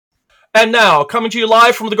And now, coming to you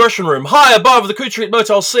live from the Gershon Room, high above the Coode Street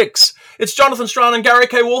Motel 6, it's Jonathan Strahan and Gary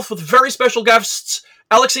K. Wolfe with very special guests,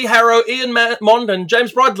 Alex E. Harrow, Ian Mond, and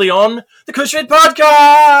James Bradley on the Coode Street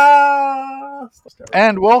Podcast!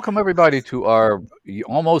 And welcome, everybody, to our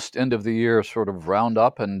almost end of the year sort of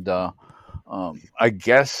roundup. And I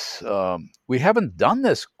guess we haven't done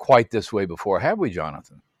this quite this way before, have we,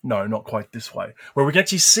 Jonathan? No, not quite this way. Where we can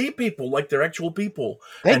actually see people like they're actual people.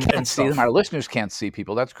 They can't see them. Our listeners can't see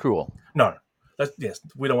people. That's cruel. No. Yes,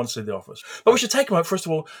 we don't want to see the office. But we should take a moment, first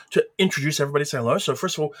of all, to introduce everybody, say hello. So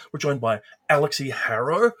first of all, we're joined by Alex E.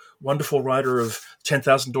 Harrow, wonderful writer of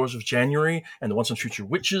 10,000 Doors of January and The Once and Future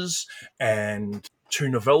Witches and 2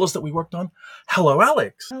 novellas that we worked on. Hello,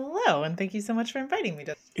 Alex. Hello, and thank you so much for inviting me.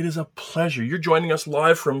 It is a pleasure. You're joining us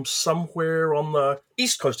live from somewhere on the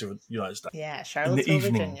east coast of the United States. Yeah, Charlottesville,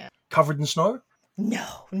 Virginia. Covered in snow?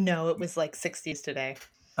 No, it was like 60s today.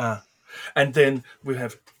 And then we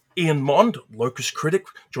have Ian Mond, Locus critic,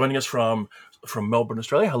 joining us from Melbourne,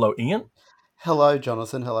 Australia. Hello, Ian. Hello,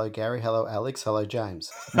 Jonathan. Hello, Gary. Hello, Alex. Hello, James.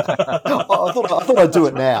 I thought I'd do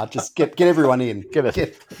it now. Just get everyone in.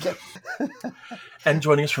 And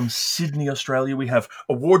joining us from Sydney, Australia, we have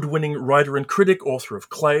award-winning writer and critic, author of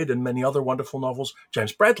Clade and many other wonderful novels,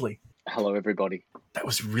 James Bradley. Hello, everybody. That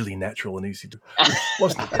was really natural and easy to do,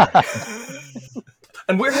 wasn't it?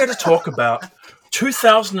 And we're here to talk about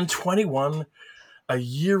 2021, a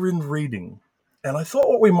year in reading. And I thought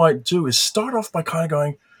what we might do is start off by kind of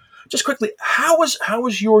going, just quickly, how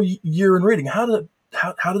was your year in reading? How did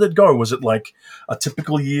it go? Was it like a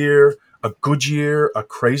typical year, a good year, a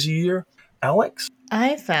crazy year? Alex?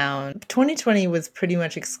 I found 2020 was pretty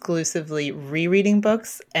much exclusively rereading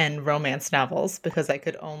books and romance novels because I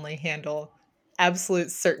could only handle absolute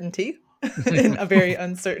certainty in a very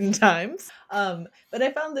uncertain times. But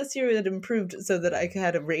I found this year it improved so that I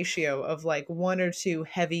had a ratio of like 1 or 2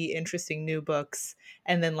 heavy, interesting new books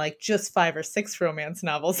and then like just 5 or 6 romance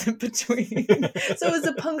novels in between. So it was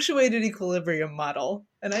a punctuated equilibrium model,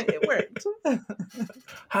 and it worked.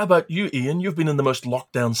 How about you, Ian? You've been in the most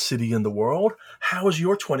lockdown city in the world. How has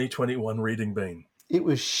your 2021 reading been? It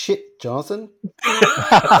was shit, Jonathan.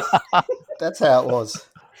 That's how it was.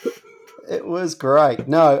 It was great.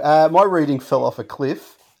 No, my reading fell off a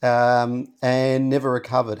cliff and never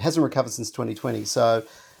recovered. Hasn't recovered since 2020. So,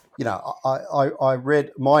 you know, I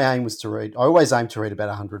read, my aim was to read, I always aim to read about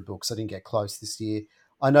 100 books. I didn't get close this year.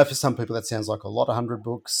 I know for some people that sounds like a lot, 100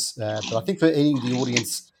 books. But I think for any of the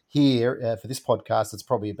audience here for this podcast, it's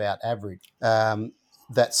probably about average,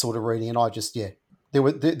 that sort of reading. And I just, I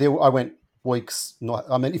went weeks.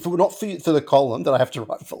 If it were not for the column that I have to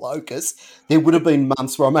write for Locus, there would have been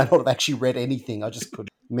months where I may not have actually read anything. I just couldn't.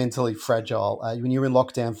 Mentally fragile. When you're in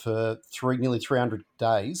lockdown for nearly 300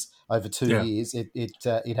 days over 2 years,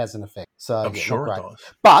 it has an effect. So I'm sure not it great.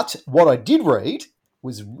 does. But what I did read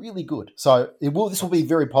was really good. So this will be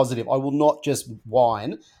very positive. I will not just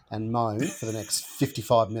whine and moan for the next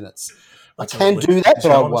 55 minutes. That's I can do that,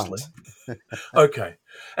 but I won't. Okay.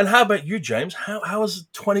 And how about you, James? How has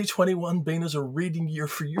 2021 been as a reading year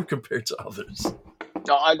for you compared to others?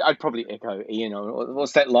 I'd probably echo Ian.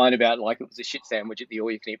 What's that line about like it was a shit sandwich at the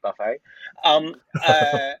all-you-can-eat buffet? No,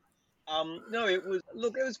 it was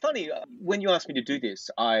funny. When you asked me to do this,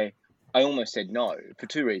 I almost said no for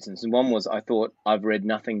 2 reasons. And one was I thought I've read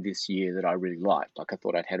nothing this year that I really liked. Like I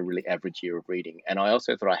thought I'd had a really average year of reading. And I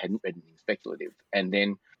also thought I hadn't read anything speculative. And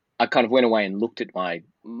then I kind of went away and looked at my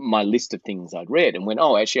list of things I'd read and went,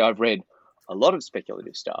 oh, actually, I've read a lot of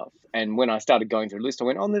speculative stuff. And when I started going through a list, I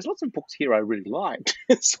went, oh, there's lots of books here I really liked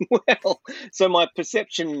as well. So my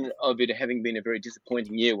perception of it having been a very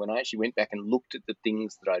disappointing year when I actually went back and looked at the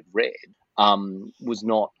things that I'd read was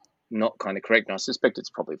not kind of correct. And I suspect it's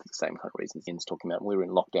probably for the same kind of reasons Ian's talking about. We were in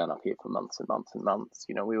lockdown up here for months and months and months.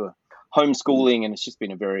 You know, we were homeschooling and it's just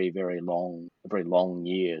been a very, very long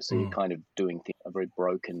year. So you're kind of doing things a very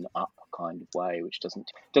broken up kind of way, which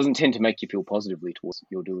doesn't tend to make you feel positively towards what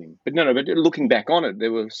you're doing. But but looking back on it,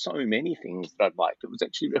 there were so many things that I'd liked. I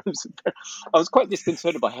was quite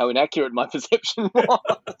disconcerted by how inaccurate my perception was.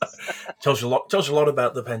 Tells you a lot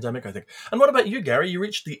about the pandemic, I think. And what about you, Gary? You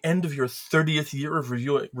reached the end of your 30th year of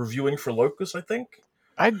reviewing for Locus, I think.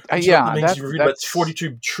 That means you reviewed about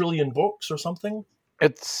 42 trillion books or something.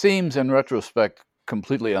 It seems, in retrospect,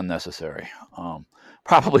 completely unnecessary.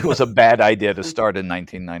 Probably was a bad idea to start in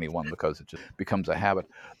 1991 because it just becomes a habit.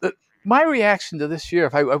 My reaction to this year,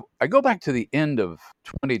 if I go back to the end of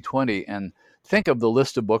 2020 and think of the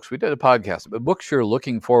list of books, we did a podcast, but books you're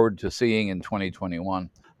looking forward to seeing in 2021.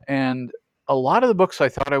 And a lot of the books I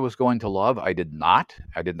thought I was going to love, I did not.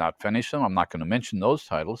 I did not finish them. I'm not going to mention those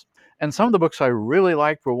titles. And some of the books I really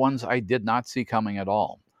liked were ones I did not see coming at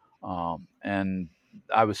all. And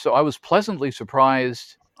I was pleasantly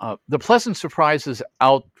surprised. The pleasant surprises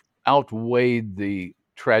outweighed the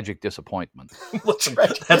tragic disappointment. That's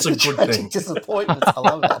a good tragic thing. Disappointments. I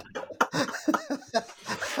love that.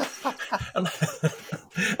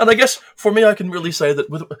 And I guess for me, I can really say that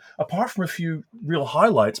apart from a few real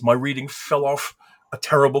highlights, my reading fell off a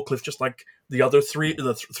terrible cliff, just like the other three of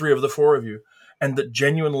the four of you. And that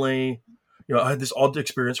genuinely, I had this odd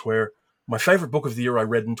experience where my favorite book of the year I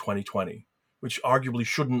read in 2020, which arguably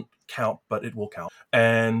shouldn't count, but it will count.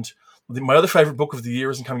 And my other favorite book of the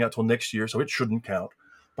year isn't coming out till next year, so it shouldn't count.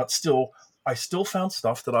 But still, I still found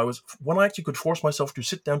stuff that when I actually could force myself to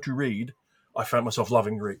sit down to read, I found myself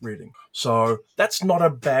loving reading. So that's not a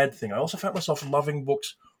bad thing. I also found myself loving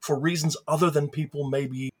books for reasons other than people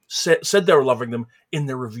maybe said they were loving them in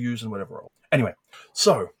their reviews and whatever else. Anyway,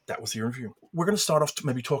 so that was the review. We're going to start off to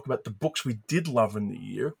maybe talk about the books we did love in the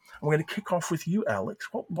year. And we're going to kick off with you, Alex.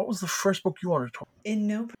 What was the first book you wanted to talk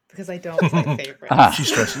about? Because I don't say favorites. She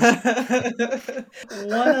stresses.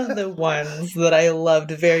 One of the ones that I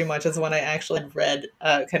loved very much is one I actually read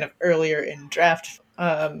kind of earlier in draft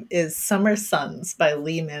is Summer Suns by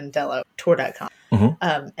Lee Mandello, Tor.com.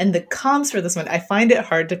 Mm-hmm. And the comps for this one, I find it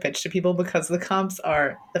hard to pitch to people because the comps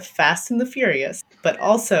are The Fast and the Furious, but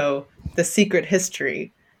also The Secret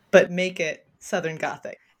History, but make it Southern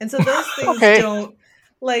Gothic. And so those things don't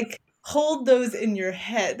hold those in your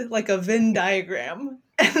head like a Venn diagram.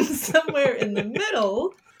 And somewhere in the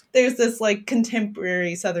middle, there's this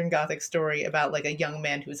contemporary Southern Gothic story about a young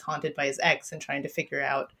man who's haunted by his ex and trying to figure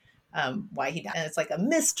out why he died. And it's a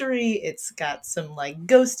mystery. It's got some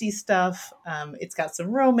ghosty stuff. It's got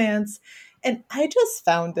some romance. And I just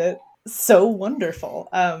found it so wonderful.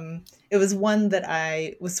 It was one that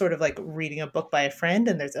I was sort of reading a book by a friend,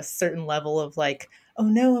 and there's a certain level of oh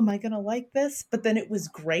no, am I going to like this? But then it was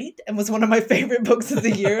great and was one of my favorite books of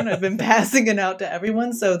the year, and I've been passing it out to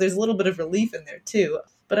everyone. So there's a little bit of relief in there too.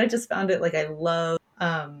 But I just found it I love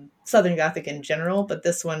Southern Gothic in general, but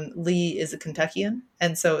this one, Lee is a Kentuckian.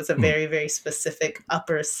 And so it's a very, very specific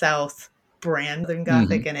Upper South brand Southern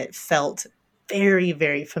Gothic, and it felt very,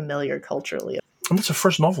 very familiar culturally. And that's a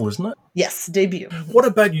first novel, isn't it? Yes, debut. What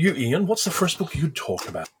about you, Ian? What's the first book you'd talk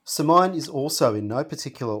about? So mine is also in no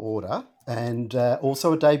particular order and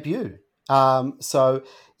also a debut. So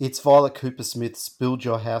it's Violet Cooper Smith's Build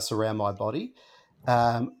Your House Around My Body.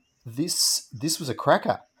 This was a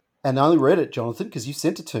cracker. And I only read it, Jonathan, because you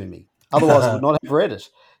sent it to me. Otherwise, I would not have read it.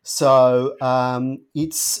 So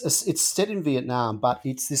it's set in Vietnam, but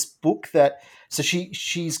it's this book that... So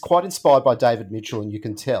she's quite inspired by David Mitchell, and you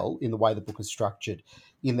can tell in the way the book is structured,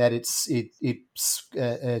 in that it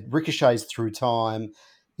ricochets through time.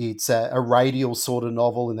 It's a radial sort of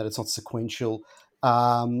novel in that it's not sequential.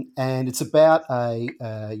 And it's about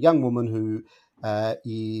a young woman who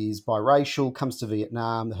is biracial, comes to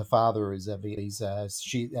Vietnam. Her father is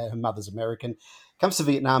her mother's American, comes to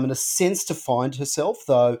Vietnam in a sense to find herself,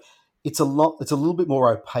 though it's a little bit more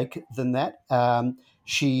opaque than that.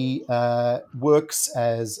 She works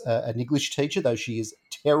as an English teacher, though she is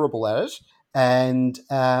terrible at it. And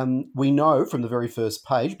we know from the very first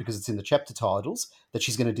page, because it's in the chapter titles, that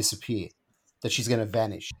she's going to disappear, that she's going to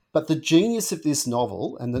vanish. But the genius of this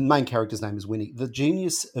novel, and the main character's name is Winnie, the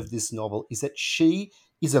genius of this novel is that she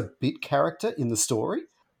is a bit character in the story.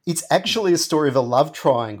 It's actually a story of a love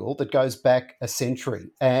triangle that goes back a century,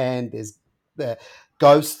 and there's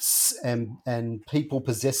ghosts and people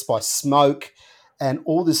possessed by smoke and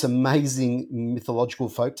all this amazing mythological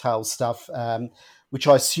folktale stuff, which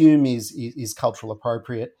I assume is cultural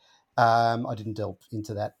appropriate. I didn't delve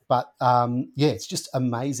into that, but it's just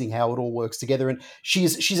amazing how it all works together. And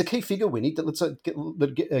she's a key figure, Winnie. Let's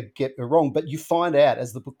get her wrong, but you find out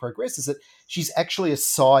as the book progresses that she's actually a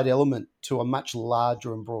side element to a much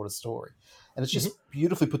larger and broader story. And it's just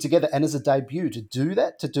beautifully put together. And as a debut, to do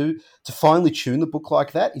that, to finally tune the book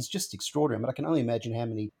like that is just extraordinary. I mean, I can only imagine how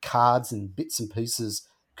many cards and bits and pieces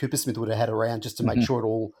Cooper Smith would have had around just to make sure it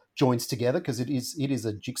all joins together, because it is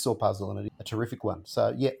a jigsaw puzzle, and it is a terrific one.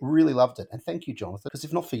 So, really loved it. And thank you, Jonathan, because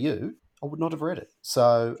if not for you, I would not have read it.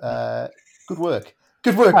 So, good work.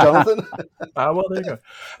 Good work, Jonathan. Well, there you go.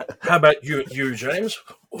 How about you, James?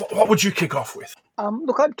 What would you kick off with?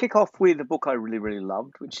 Look, I'd kick off with a book I really, really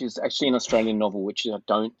loved, which is actually an Australian novel, which I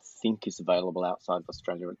don't think is available outside of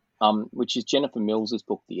Australia, which is Jennifer Mills's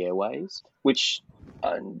book, The Airways, which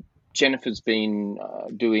Jennifer's been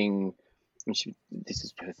doing. This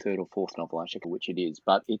is her third or fourth novel, I check which it is,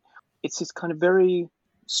 but it's this kind of very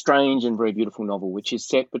strange and very beautiful novel, which is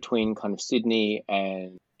set between kind of Sydney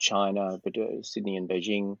and China, but Sydney and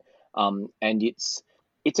Beijing, and it's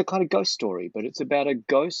it's a kind of ghost story, but it's about a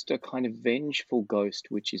ghost, a kind of vengeful ghost,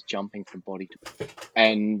 which is jumping from body to body.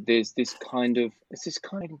 And it's this kind of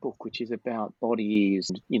book which is about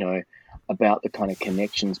bodies, about the kind of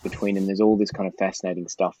connections between them. There's all this kind of fascinating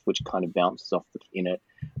stuff which kind of bounces off in it.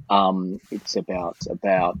 It's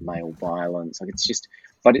about male violence. Like it's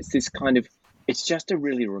just a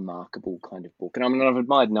really remarkable kind of book. And I mean, I've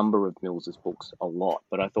admired a number of Mills's books a lot,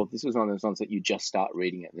 but I thought this was one of those ones that you just start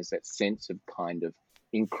reading it, and there's that sense of kind of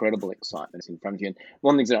incredible excitement in front of you. And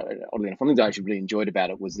one of the things I actually really enjoyed about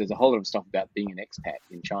it was there's a whole lot of stuff about being an expat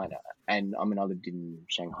in China. And I mean, I lived in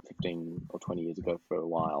Shanghai 15 or 20 years ago for a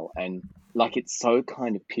while, and like it's so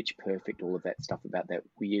kind of pitch perfect, all of that stuff about that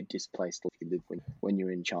weird displaced life you live when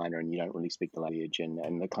you're in China and you don't really speak the language,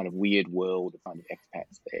 and the kind of weird world of kind of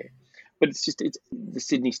expats there. But it's the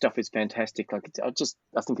Sydney stuff is fantastic. Like I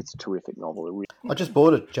think it's a terrific novel. I just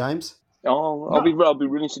bought it, James. I'll be really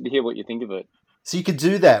interested to hear what you think of it. So you could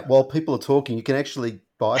do that while people are talking. You can actually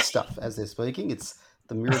buy stuff as they're speaking. It's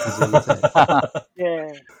the miracles of the internet.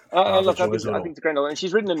 Yeah. Look, I think it's a great novel. And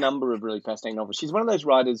she's written a number of really fascinating novels. She's one of those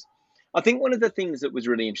writers. I think one of the things that was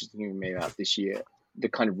really interesting to me about this year, the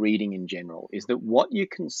kind of reading in general, is that what you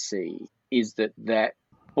can see is that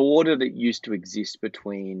border that used to exist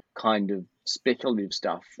between kind of speculative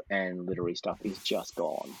stuff and literary stuff is just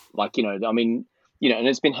gone. Like, I mean, and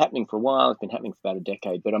it's been happening for a while. It's been happening for about a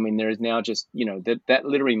decade. But I mean, there is now just, that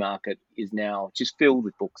literary market is now just filled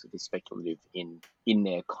with books that are speculative in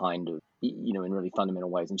their kind of, in really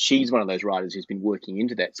fundamental ways. And she's one of those writers who's been working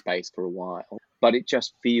into that space for a while. But it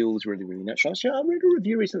just feels really, really natural. I read a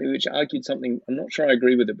review recently which argued something, I'm not sure I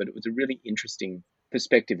agree with it, but it was a really interesting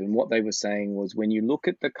perspective. And what they were saying was when you look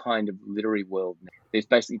at the kind of literary world, there's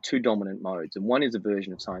basically two dominant modes. And one is a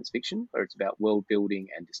version of science fiction where it's about world building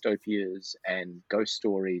and dystopias and ghost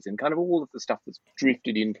stories and kind of all of the stuff that's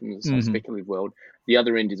drifted in from the sort of speculative world. The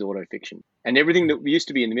other end is autofiction. And everything that used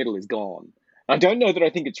to be in the middle is gone. I don't know that I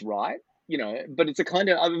think it's right, but it's a kind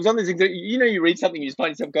of, it was one of those things that, you read something, you just find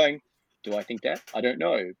yourself going, do I think that? I don't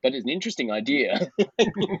know, but it's an interesting idea.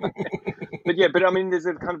 But I mean, there's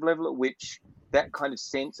a kind of level at which that kind of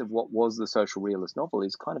sense of what was the social realist novel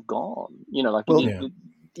is kind of gone.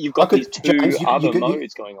 You've got these two other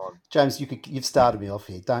modes going on. James, you've started me off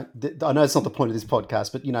here. I know it's not the point of this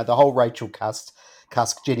podcast, but the whole Rachel Cusk,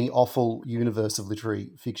 Jenny Offal universe of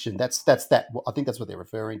literary fiction. That's that. I think that's what they're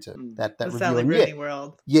referring to. That the review. Sally Rooney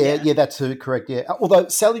world. Yeah, that too. Correct. Yeah. Although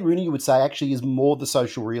Sally Rooney, you would say, actually is more the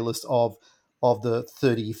social realist of the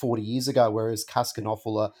 30, 40 years ago, whereas Cusk and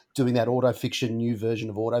Offal are doing that autofiction, new version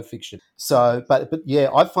of autofiction. So, but yeah,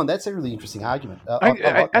 I find that's a really interesting argument. We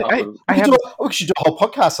should do a whole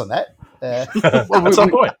podcast on that. At some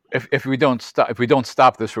point. If we don't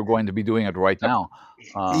stop this, we're going to be doing it right now.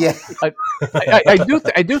 Yeah,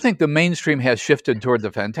 I do think the mainstream has shifted toward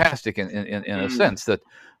the fantastic in a sense that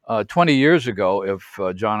 20 years ago, if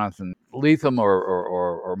Jonathan Lethem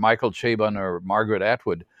or Michael Chabon or Margaret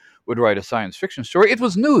Atwood would write a science fiction story, it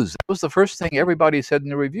was news. That was the first thing everybody said in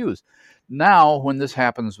the reviews. Now, when this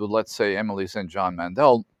happens with, let's say, Emily St. John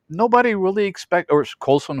Mandel, nobody really expects, or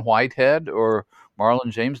Colson Whitehead or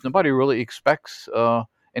Marlon James, nobody really expects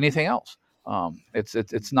anything else.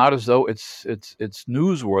 It's not as though it's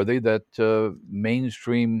newsworthy that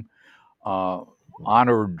mainstream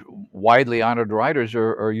widely honored writers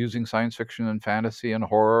are using science fiction and fantasy and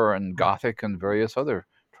horror and gothic and various other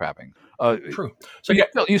trappings. True. So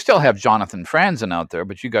you still have Jonathan Franzen out there,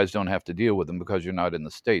 but you guys don't have to deal with him because you're not in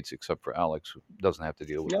the States, except for Alex, who doesn't have to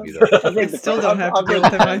deal with him either. I still don't have to deal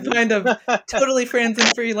with him. I find a totally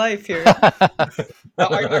Franzen-free life here. I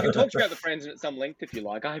can talk to you about the Franzen at some length if you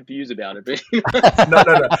like. I have views about it. But No.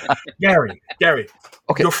 Gary.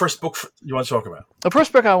 Okay. Your first book you want to talk about? The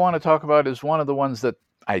first book I want to talk about is one of the ones that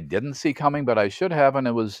I didn't see coming, but I should have, and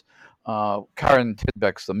it was Karen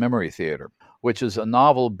Tidbeck's The Memory Theater, which is a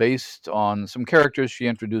novel based on some characters she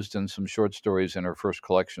introduced in some short stories in her first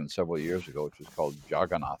collection several years ago, which was called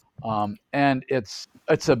Jagannath. And it's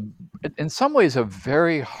in some ways a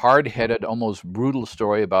very hard-headed, almost brutal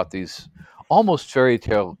story about these almost fairy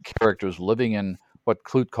tale characters living in what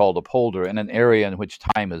Clute called a polder, in an area in which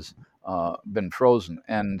time has been frozen.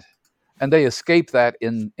 And they escape that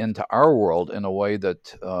into our world in a way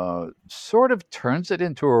that sort of turns it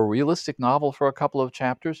into a realistic novel for a couple of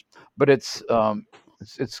chapters. But it's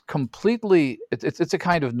completely it's a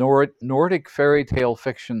kind of Nordic fairy tale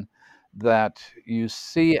fiction that you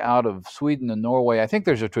see out of Sweden and Norway. I think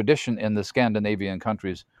there's a tradition in the Scandinavian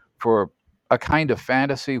countries for a kind of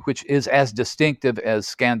fantasy which is as distinctive as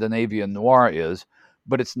Scandinavian noir is,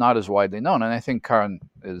 but it's not as widely known. And I think Karen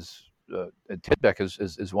Tidbeck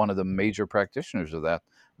is one of the major practitioners of that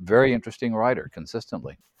very interesting writer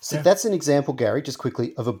consistently. So that's an example, Gary, just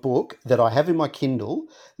quickly, of a book that I have in my Kindle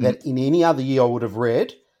that in any other year I would have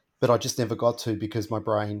read, but I just never got to because my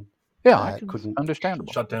brain couldn't.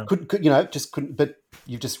 Understandable. Shut down. Just couldn't. But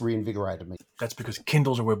you've just reinvigorated me. That's because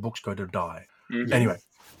Kindles are where books go to die. Mhm. Anyway,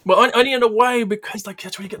 well, only in a way, because like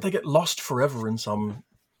that's where they get lost forever in some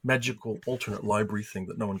magical alternate library thing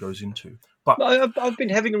that no one goes into. But I've been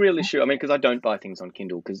having a real issue. I mean, because I don't buy things on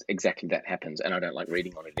Kindle because exactly that happens, and I don't like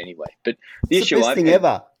reading on it anyway. But the It's issue the best I've thing had,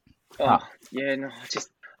 ever. oh yeah, no, I just.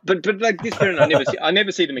 But like this parent, I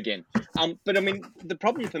never see them again. But I mean, the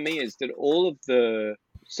problem for me is that all of the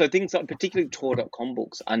things like particularly Tor.com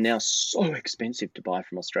books are now so expensive to buy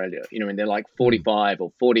from Australia. You know, and they're like $45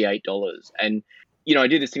 or $48, and you know, I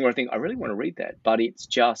do this thing where I think I really want to read that, but it's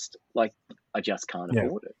just like I just can't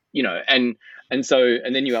afford it. You know, and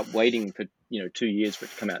then you're up waiting for 2 years for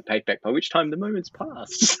it to come out paperback, by which time the moment's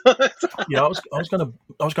passed. yeah, I was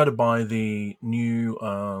going to buy the new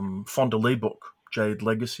Fonda Lee book, Jade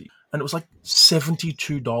Legacy, and it was like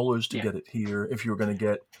 $72 to get it here if you were going to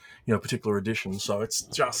get a particular edition. So it's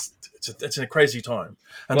in a crazy time.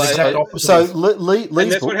 And Well, the exact opposite. So is- Lee's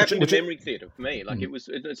and that's book, what happened to Memory Theatre for me. Like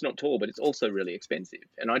it's not Tor, but it's also really expensive.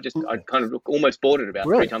 And I kind of almost bought it about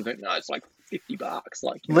Really? 3 times. No, it's like $50.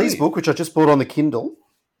 Like Lee's book, which I just bought on the Kindle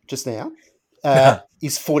just now,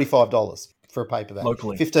 is $45 for a paperback.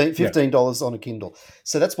 Locally. $15 on a Kindle.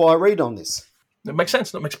 So that's why I read on this. It makes sense.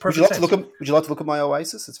 That makes Would you perfect like sense. would you like to look at my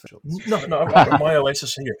Oasis? It's for sure. No, I've got my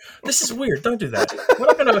Oasis here. This is weird. Don't do that. We're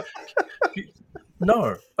not going to.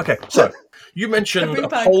 No. Okay, so you mentioned Every a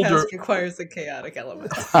podcast holder. requires a chaotic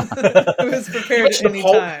element. Who is prepared at any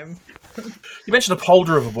time. You mentioned a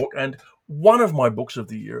polder of a book, and one of my books of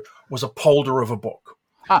the year was a polder of a book.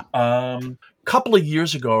 Couple of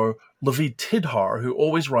years ago, Levi Tidhar, who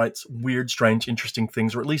always writes weird, strange, interesting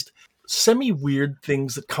things, or at least semi-weird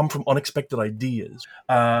things that come from unexpected ideas.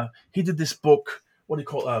 He did this book, what do you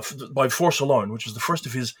call it, by Force Alone, which was the first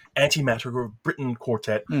of his Antimatter Britain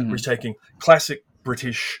quartet, where he's taking classic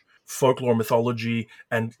British folklore mythology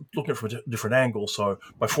and looking at it from a different angle. So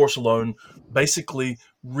by Force Alone basically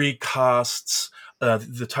recasts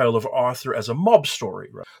the tale of Arthur as a mob story.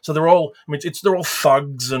 Right? So they're all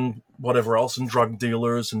thugs and whatever else and drug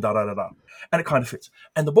dealers and da-da-da-da. And it kind of fits.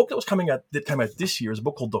 And the book that came out this year is a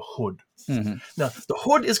book called The Hood. Mm-hmm. Now, The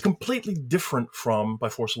Hood is completely different from By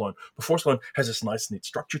Force Alone. By Force Alone has this nice, neat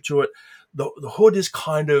structure to it. The Hood is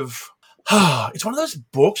kind of... it's one of those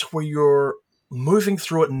books where you're moving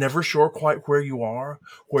through it, never sure quite where you are,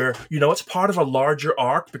 where, it's part of a larger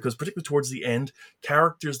arc, because particularly towards the end,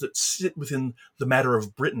 characters that sit within the matter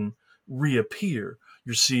of Britain reappear.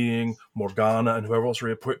 You're seeing Morgana and whoever else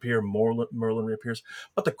reappear, Merlin reappears.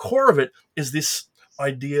 But the core of it is this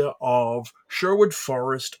idea of Sherwood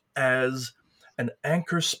Forest as an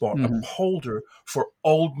anchor spot, a polder for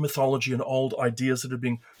old mythology and old ideas that are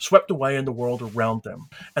being swept away in the world around them.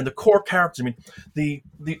 And the core characters, the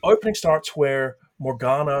opening starts where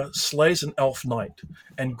Morgana slays an elf knight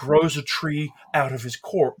and grows a tree out of his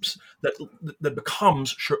corpse that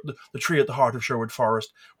becomes the tree at the heart of Sherwood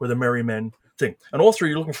Forest, where the merry men thing. And all three,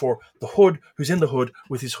 you're looking for the Hood, who's in the hood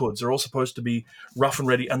with his hoods. They're all supposed to be rough and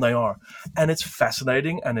ready, and they are. And it's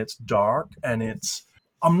fascinating, and it's dark, and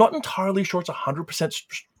I'm not entirely sure it's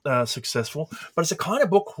 100% successful, but it's a kind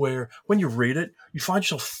of book where when you read it, you find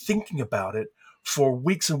yourself thinking about it for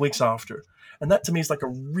weeks and weeks after. And that to me is like a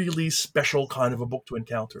really special kind of a book to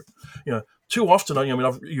encounter. Too often,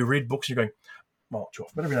 you read books and you're going, well, too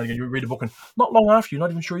often, but every now and again you read a book and not long after, you're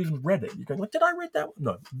not even sure you even read it. You're going, like, did I read that one?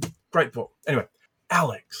 No. Great book. Anyway,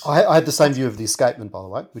 Alex. I had the same view of The Escapement, by the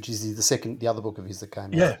way, which is the other book of his that came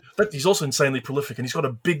out. Yeah, but he's also insanely prolific, and he's got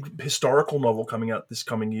a big historical novel coming out this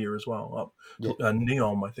coming year as well.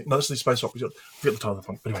 Neom, I think. No, this is the space opera. I forget the title of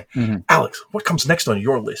the one. But anyway, Alex, what comes next on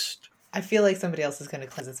your list? I feel like somebody else is going to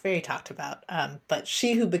cleanse. It's very talked about. But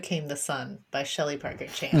She Who Became the Sun by Shelley Parker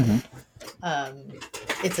Chan.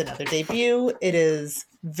 It's another debut. It is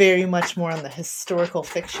very much more on the historical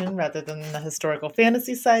fiction rather than the historical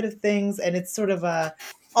fantasy side of things. And it's sort of a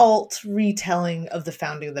alt retelling of the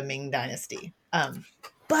founding of the Ming Dynasty.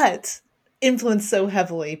 But influenced so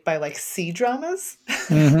heavily by like sea dramas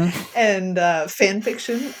and fan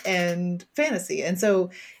fiction and fantasy. And so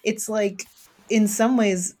it's like, in some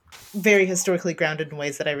ways, very historically grounded in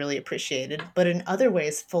ways that I really appreciated, but in other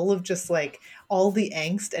ways full of just like all the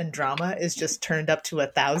angst and drama is just turned up to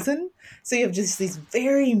 1,000. So you have just these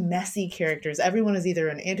very messy characters. Everyone is either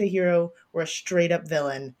an anti-hero or a straight up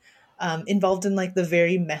villain, involved in like the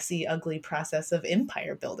very messy, ugly process of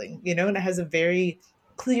empire building, and it has a very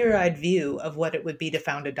clear-eyed view of what it would be to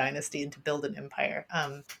found a dynasty and to build an empire.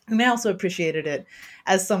 And I also appreciated it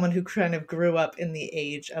as someone who kind of grew up in the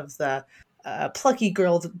age of the plucky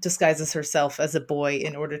girl disguises herself as a boy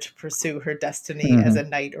in order to pursue her destiny as a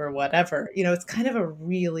knight or whatever. It's kind of a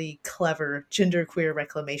really clever genderqueer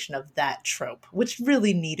reclamation of that trope, which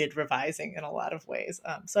really needed revising in a lot of ways.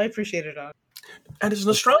 So I appreciate it. And it's an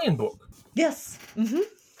Australian book. Yes. Mm-hmm.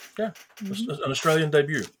 Yeah, an Australian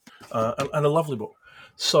debut, and a lovely book.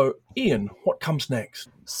 So, Ian, what comes next?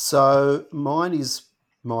 So mine is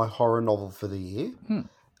my horror novel for the year.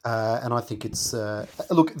 And I think it's...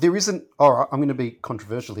 look, there isn't... All right, I'm going to be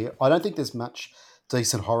controversial here. I don't think there's much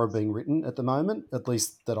decent horror being written at the moment, at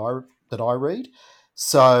least that I read.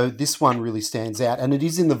 So this one really stands out. And it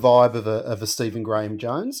is in the vibe of a Stephen Graham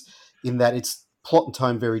Jones, in that it's plot and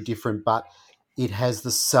tone very different, but it has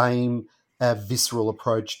the same visceral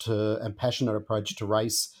approach to and passionate approach to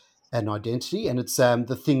race and identity. And it's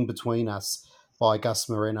The Thing Between Us by Gus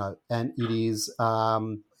Moreno. And it is...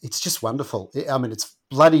 it's just wonderful. I mean, it's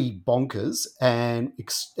bloody bonkers and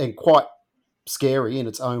quite scary in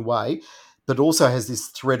its own way, but also has this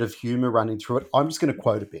thread of humour running through it. I'm just going to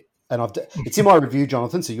quote a bit, and it's in my review,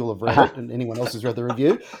 Jonathan, so you'll have read it, and anyone else who's read the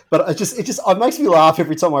review. But it makes me laugh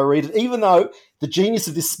every time I read it, even though the genius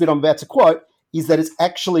of this bit I'm about to quote is that it's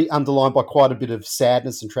actually underlined by quite a bit of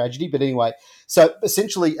sadness and tragedy. But anyway, so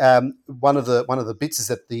essentially, one of the bits is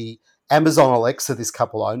that the Amazon Alexa this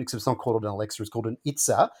couple own, except it's not called an Alexa, it's called an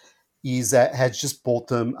Itza, has just bought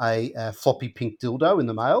them a floppy pink dildo in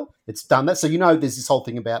the mail. It's done that. So, there's this whole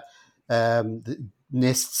thing about the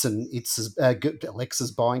Nests and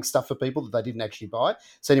Alexa's buying stuff for people that they didn't actually buy.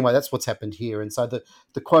 So anyway, that's what's happened here. And so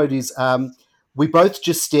the quote is, we both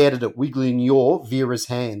just stared at it, wiggling your, Vera's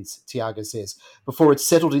hands, Tiago says, before it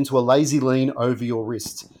settled into a lazy lean over your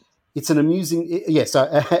wrist. It's an amusing... Yeah,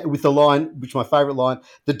 so with the line, which is my favourite line,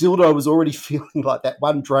 the dildo was already feeling like that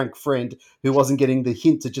one drunk friend who wasn't getting the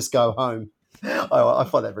hint to just go home. I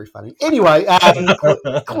find that very funny. Anyway,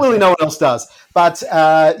 clearly no one else does. But,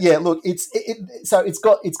 look, it's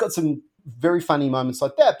got some very funny moments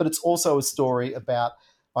like that, but it's also a story about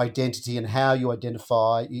identity and how you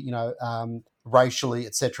identify, racially,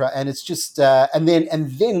 etc. And it's just and then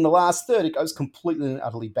in the last third, it goes completely and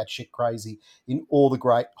utterly batshit crazy in all the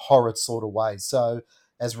great horror sort of ways. So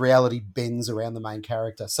as reality bends around the main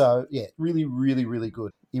character. So yeah, really, really, really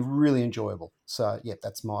good. Really enjoyable. So yeah,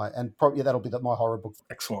 that's that'll be my horror book.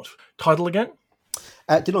 Excellent. Title again?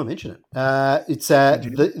 Did I mention it? It's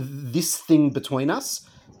This Thing Between Us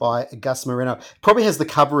by Gus Moreno. Probably has the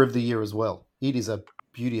cover of the year as well. It is a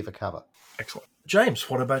beauty of a cover. Excellent. James,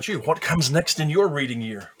 what about you? What comes next in your reading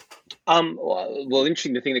year? Well,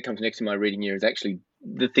 interesting. The thing that comes next in my reading year is actually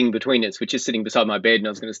The Thing Between Us, which is sitting beside my bed, and I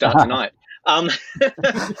was going to start tonight.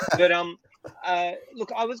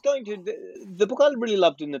 Look, I was going to... The book I really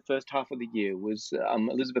loved in the first half of the year was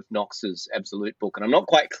Elizabeth Knox's Absolute book, and I'm not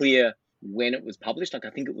quite clear when it was published. Like, I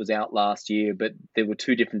think it was out last year, but there were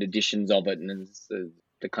two different editions of it, and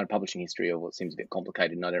the kind of publishing history of what seems a bit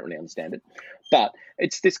complicated, and I don't really understand it. But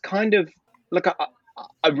it's this kind of... Look,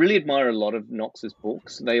 I really admire a lot of Knox's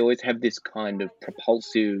books. They always have this kind of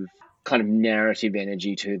propulsive, kind of narrative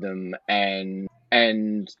energy to them, and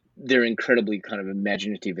they're incredibly kind of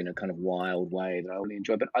imaginative in a kind of wild way that I really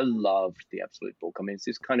enjoy. But I loved the Absolute book. I mean, it's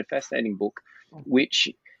this kind of fascinating book, which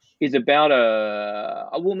is about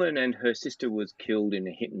a woman, and her sister was killed in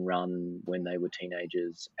a hit and run when they were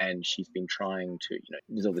teenagers, and she's been trying to,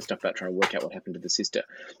 there's all this stuff about trying to work out what happened to the sister.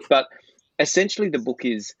 But essentially the book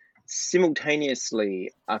is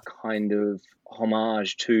simultaneously a kind of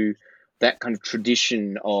homage to that kind of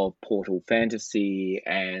tradition of portal fantasy,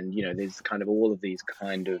 and there's kind of all of these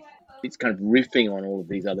it's kind of riffing on all of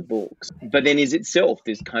these other books, but then is itself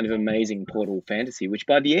this kind of amazing portal fantasy, which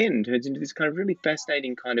by the end turns into this kind of really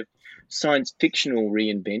fascinating kind of science fictional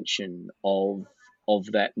reinvention of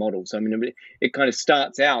that model. So I mean, it kind of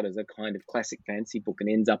starts out as a kind of classic fantasy book and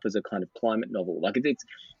ends up as a kind of climate novel. Like I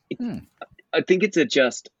think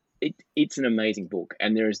it's an amazing book,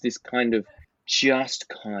 and there is this kind of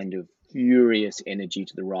furious energy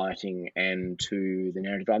to the writing and to the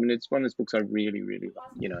narrative. I mean, it's one of those books I really, really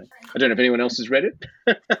like. I don't know if anyone else has read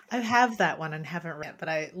it. I have that one and haven't read it,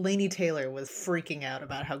 but Lainey Taylor was freaking out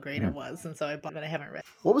about how great it was, and so I bought it, but I haven't read it.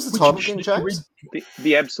 What was the title again, James?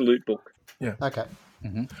 The Absolute book. Yeah. Okay.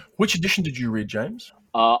 Mm-hmm. Which edition did you read, James?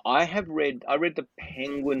 I read the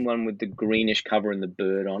Penguin one with the greenish cover and the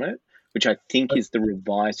bird on it, which I think is the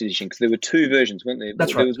revised edition, because there were two versions, weren't there?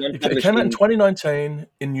 That's there right. Was one it came out in 2019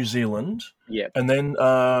 in New Zealand. Yeah. And then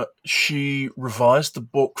she revised the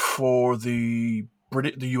book for the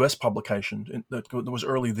the US publication that was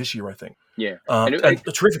early this year, I think. Yeah. And a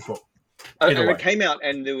terrific book. And it came out,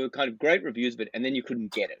 and there were kind of great reviews of it, and then you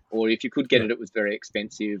couldn't get it, or if you could get it, it was very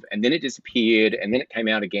expensive, and then it disappeared, and then it came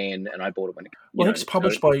out again, and I bought it when it. Well, I think it's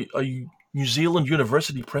published by a New Zealand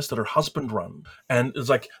university press that her husband run, and it's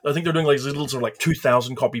like I think they're doing like these little sort of like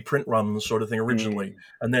 2,000 copy print runs sort of thing originally,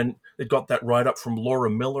 and then it got that write up from Laura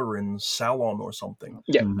Miller in Salon or something,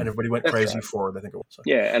 and everybody went crazy for it. I think it was. So.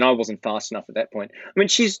 Yeah, and I wasn't fast enough at that point. I mean,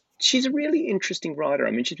 she's a really interesting writer.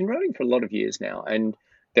 I mean, she's been writing for a lot of years now, and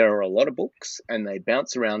there are a lot of books, and they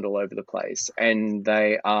bounce around all over the place, and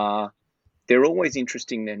they're always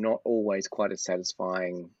interesting. They're not always quite as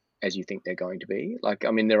satisfying as you think they're going to be. Like,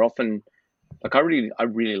 I mean, they're often like I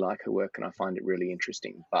really like her work, and I find it really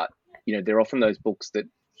interesting. But they're often those books that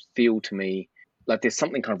feel to me like there's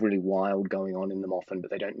something kind of really wild going on in them often,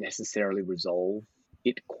 but they don't necessarily resolve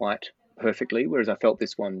it quite perfectly, whereas I felt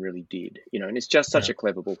this one really did, and it's just such a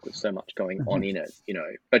clever book with so much going on in it,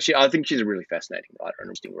 but I think she's a really fascinating writer, an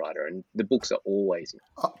interesting writer, and the books are always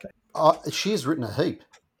she has written a heap.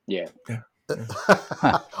 Yeah.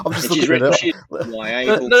 I'm just looking at it.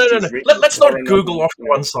 No. Let's not Google off to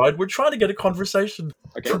one side. We're trying to get a conversation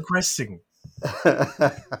progressing.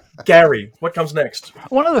 Gary, what comes next?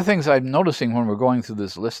 One of the things I'm noticing when we're going through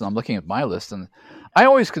this list, and I'm looking at my list, and I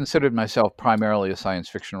always considered myself primarily a science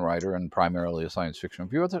fiction writer and primarily a science fiction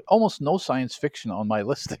reviewer. There's almost no science fiction on my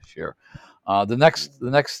list this year. The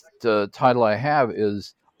next title I have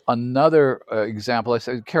is another example. I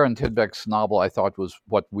said Karen Tidbeck's novel I thought was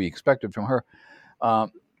what we expected from her.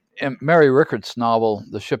 And Mary Rickart's novel,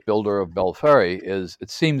 The Shipbuilder of Belferry, is,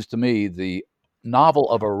 it seems to me, the novel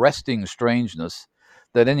of arresting strangeness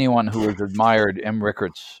that anyone who has admired M.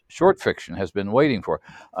 Rickart's short fiction has been waiting for.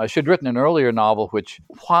 She'd written an earlier novel which,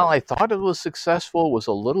 while I thought it was successful, was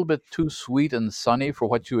a little bit too sweet and sunny for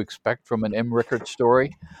what you expect from an M. Rickard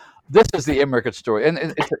story. This is the M. Rickard story,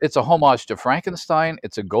 and it's a homage to Frankenstein.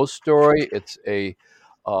 It's a ghost story. It's a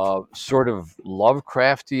sort of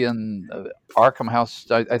Lovecraftian Arkham House.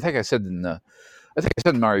 I think I said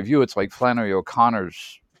in my review, it's like Flannery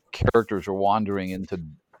O'Connor's characters are wandering into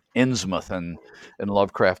Innsmouth and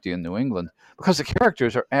Lovecraftian New England, because the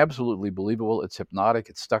characters are absolutely believable. It's hypnotic.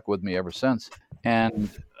 It's stuck with me ever since. And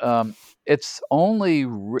it's only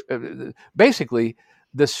basically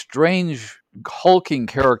this strange hulking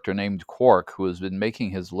character named Quark, who has been making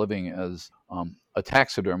his living as a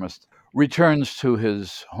taxidermist, returns to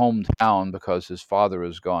his hometown because his father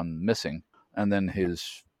has gone missing. And then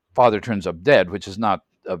his father turns up dead, which is not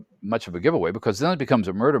much of a giveaway, because then it becomes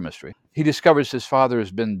a murder mystery. He discovers his father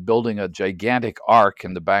has been building a gigantic ark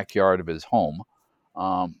in the backyard of his home.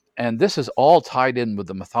 And this is all tied in with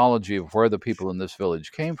the mythology of where the people in this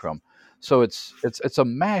village came from. So it's a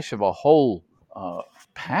mash of a whole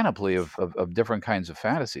panoply of different kinds of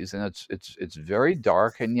fantasies, and it's very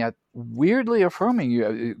dark and yet weirdly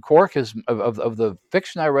affirming. Quark is of the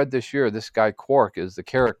fiction I read this year. This guy Quark is the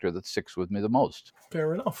character that sticks with me the most.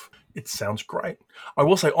 Fair enough. It sounds great. I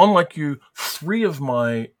will say, unlike you, 3 of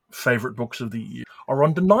my favorite books of the year are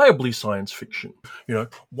undeniably science fiction.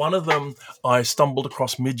 One of them I stumbled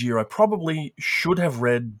across mid-year. I probably should have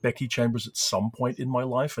read Becky Chambers at some point in my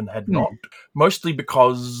life and had not, mostly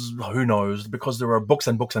because, who knows, because there are books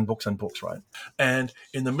and books and books and books, right? And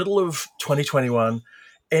in the middle of 2021,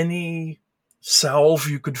 any salve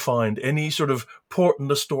you could find, any sort of port in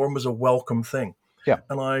the storm was a welcome thing. Yeah.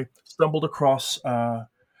 And I stumbled across a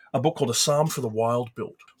book called A Psalm for the Wild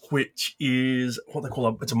Built, which is what they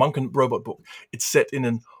call it's a monk and robot book. It's set in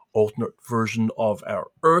an alternate version of our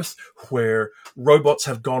Earth, where robots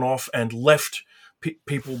have gone off and left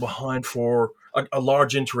people behind for a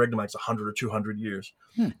large interregnum, like 100 or 200 years.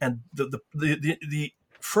 And the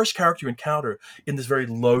first character you encounter in this very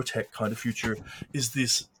low-tech kind of future is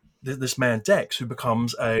this man Dex, who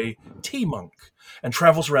becomes a tea monk and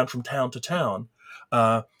travels around from town to town,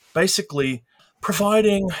 basically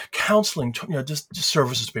providing counseling, just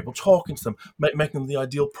services to people, talking to them, making them the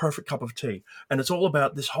ideal perfect cup of tea. And it's all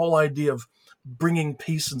about this whole idea of bringing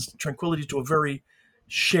peace and tranquility to a very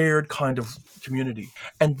shared kind of community.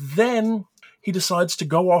 And then he decides to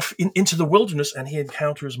go off into the wilderness, and he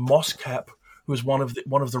encounters Mosscap, who is one of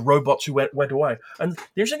the robots who went away. And the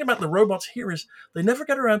interesting thing about the robots here is they never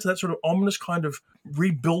get around to that sort of ominous kind of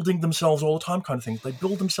rebuilding themselves all the time kind of thing. They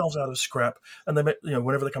build themselves out of scrap, and they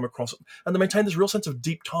whenever they come across it, and they maintain this real sense of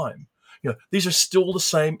deep time. These are still the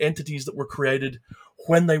same entities that were created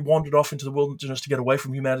when they wandered off into the wilderness to get away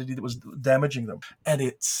from humanity that was damaging them. And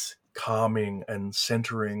it's calming and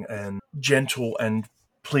centering and gentle and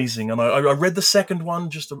pleasing. And I read the second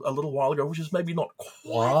one just a little while ago, which is maybe not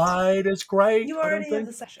quite as great. You already have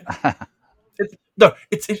the session. No,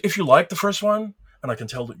 it's if you like the first one, and I can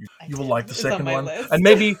tell that you will like the It's on second my one, list. and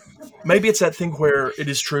maybe it's that thing where it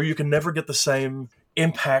is true you can never get the same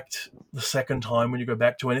impact the second time when you go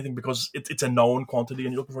back to anything because it's a known quantity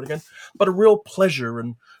and you're looking for it again, but a real pleasure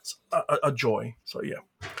and a joy. So yeah.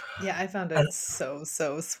 Yeah, I found And it so,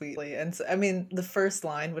 so sweetly. And I mean, the first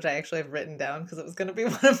line, which I actually have written down because it was going to be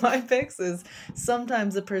one of my picks, is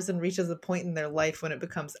sometimes a person reaches a point in their life when it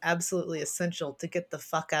becomes absolutely essential to get the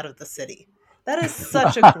fuck out of the city. That is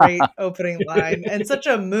such a great opening line and such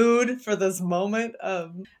a mood for this moment.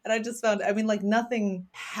 And I just found, I mean, like nothing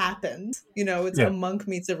happens. It's yeah, a monk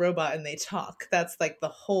meets a robot and they talk. That's like the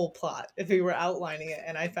whole plot if we were outlining it.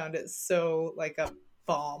 And I found it so like a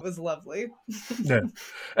balm. It was lovely. yeah,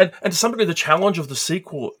 and to some degree, the challenge of the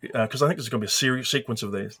sequel, because I think there's going to be a sequence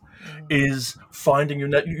of these, is finding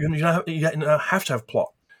you have to have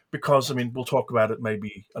plot because I mean we'll talk about it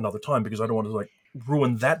maybe another time because I don't want to like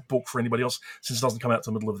ruin that book for anybody else since it doesn't come out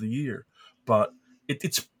till the middle of the year, but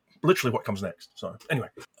it's literally what comes next. So anyway,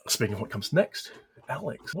 speaking of what comes next,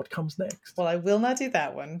 Alex, what comes next? Well, I will not do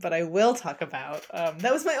that one, but I will talk about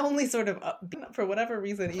that was my only sort of for whatever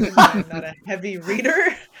reason, even though I'm not a heavy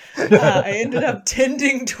reader, I ended up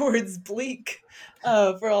tending towards bleak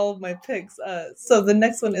for all of my picks. So the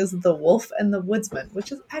next one is The Wolf and the Woodsman,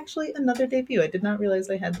 which is actually another debut. I did not realize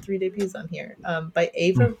I had 3 debuts on here, by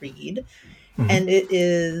Ava Reed, and it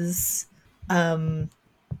is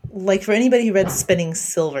like for anybody who read Spinning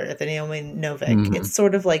Silver, the Naomi Novik, it's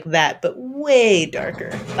sort of like that, but way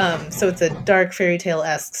darker. So it's a dark fairy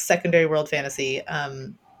tale-esque secondary world fantasy,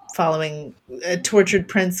 following a tortured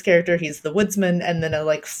prince character. He's the woodsman, and then a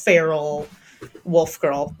like feral wolf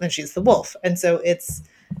girl, and she's the wolf. And so it's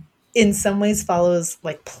in some ways follows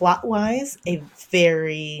like plot-wise a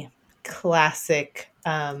very classic,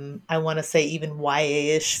 I want to say even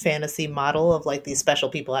YA-ish fantasy model of like these special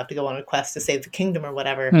people have to go on a quest to save the kingdom or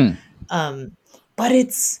whatever. But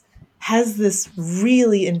it's has this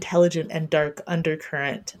really intelligent and dark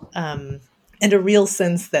undercurrent, and a real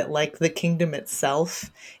sense that like the kingdom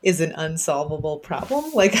itself is an unsolvable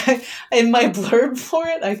problem. Like in my blurb for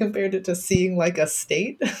it, I compared it to seeing like a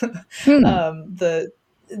state.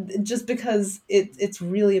 Just because it's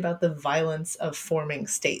really about the violence of forming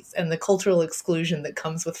states and the cultural exclusion that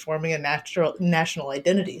comes with forming a national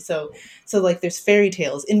identity. So like there's fairy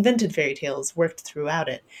tales, invented fairy tales worked throughout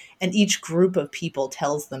it, and each group of people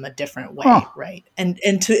tells them a different way, right? And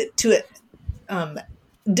to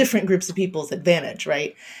different groups of people's advantage,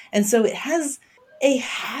 right? And so it has a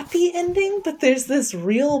happy ending, but there's this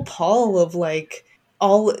real pall of like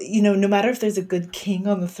all, no matter if there's a good king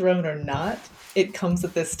on the throne or not, it comes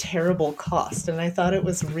at this terrible cost. And I thought it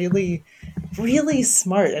was really, really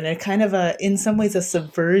smart, and a kind of in some ways, a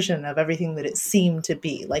subversion of everything that it seemed to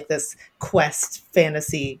be, like this quest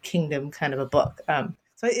fantasy kingdom kind of a book.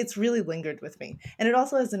 So it's really lingered with me. And it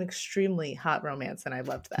also has an extremely hot romance, and I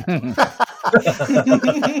loved that.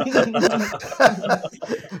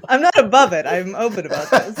 I'm not above it. I'm open about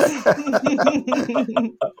this.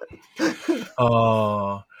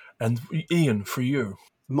 And Ian, for you.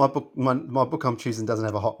 My book I'm choosing doesn't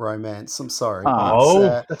have a hot romance. I'm sorry.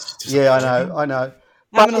 Yeah, I know.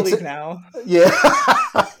 I'm going to leave now. Yeah.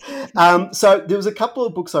 So there was a couple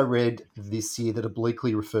of books I read this year that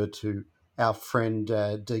obliquely referred to our friend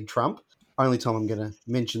D. Trump. Only time I'm going to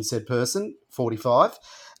mention said person, 45.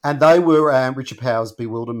 And they were Richard Powers'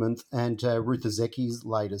 Bewilderment and Ruth Ozeki's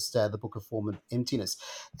latest, The Book of Form and Emptiness.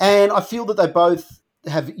 And I feel that they both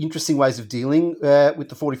have interesting ways of dealing with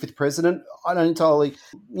the 45th president. I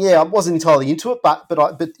wasn't entirely into it, but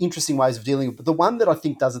interesting ways of dealing with it. But the one that I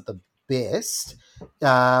think does it the best,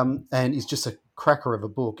 and is just a cracker of a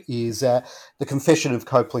book, is The Confession of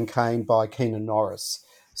Copeland Kane by Keenan Norris.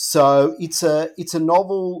 So it's a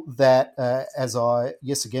novel that,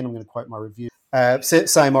 again, I'm going to quote my review,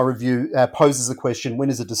 say my review poses the question, when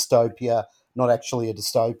is a dystopia not actually a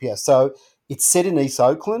dystopia? So it's set in East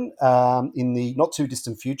Oakland in the not too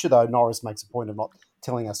distant future, though Norris makes a point of not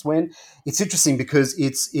telling us when. It's interesting because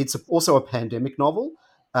it's also a pandemic novel,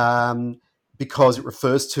 because it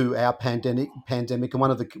refers to our pandemic, and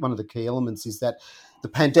one of the key elements is that the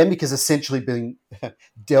pandemic is essentially being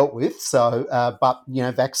dealt with. So, but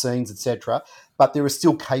vaccines, etc. But there are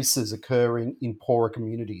still cases occurring in poorer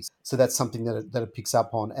communities. So that's something that it picks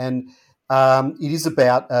up on, and it is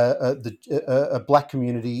about a black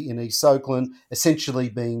community in East Oakland essentially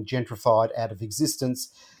being gentrified out of existence.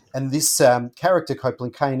 And this character,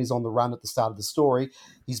 Copeland Kane, is on the run at the start of the story.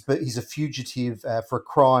 He's a fugitive for a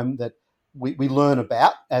crime that we learn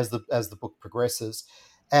about as the book progresses.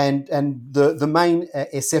 And the main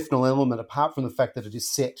SF element, apart from the fact that it is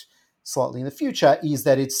set slightly in the future, is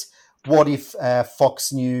that it's what if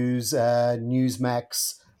Fox News,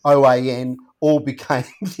 Newsmax, OAN all became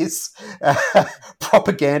this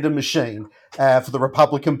propaganda machine for the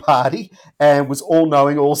Republican Party and was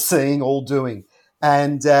all-knowing, all-seeing, all-doing.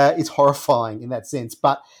 And it's horrifying in that sense.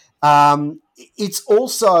 But it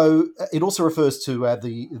also refers to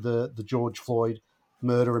the George Floyd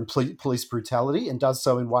murder and police brutality, and does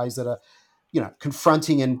so in ways that are,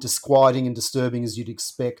 confronting and disquieting and disturbing as you'd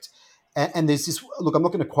expect. And there's this, look, I'm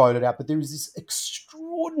not going to quote it out, but there is this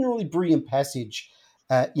extraordinarily brilliant passage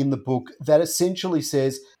in the book that essentially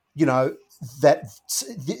says, that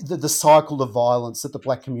the cycle of violence that the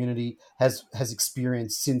black community has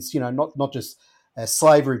experienced since, not just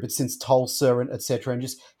slavery, but since Tulsa and etc., and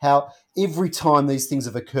just how every time these things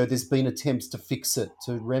have occurred, there's been attempts to fix it,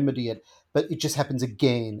 to remedy it, but it just happens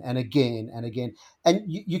again and again and again, and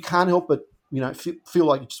you can't help but feel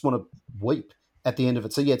like you just want to weep at the end of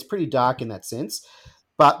it. So yeah, it's pretty dark in that sense,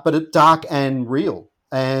 but it dark and real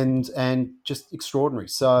and just extraordinary.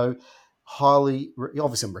 So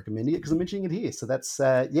obviously I'm recommending it because I'm mentioning it here. So that's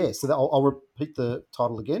So I'll repeat the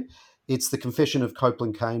title again. It's The Confession of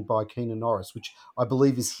Copeland Kane by Keenan Norris, which I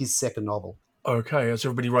believe is his second novel. Okay, as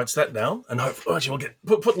everybody writes that down, and hopefully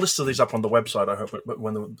we'll put lists of these up on the website, I hope,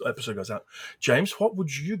 when the episode goes out. James, what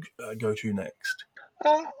would you go to next?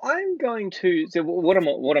 I'm going to. So what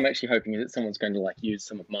I'm actually hoping is that someone's going to use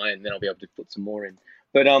some of mine, and then I'll be able to put some more in.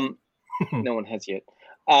 But no one has yet.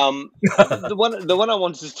 The one I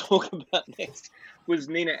wanted to talk about next was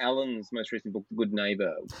Nina Allen's most recent book, The Good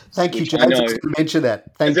Neighbor. Thank you, James. I mentioned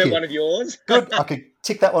that. Thank you. Is that one of yours? Good. I could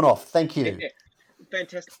tick that one off. Thank you. Yeah.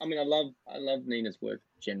 Fantastic. I mean, I love Nina's work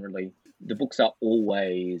generally. The books are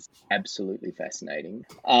always absolutely fascinating.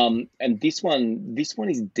 And this one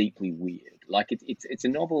is deeply weird. It's a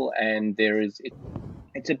novel, and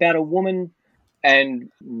it's about a woman. And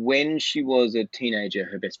when she was a teenager,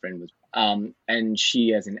 her best friend was, and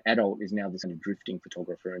she, as an adult, is now this kind of drifting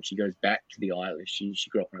photographer. And she goes back to the island. She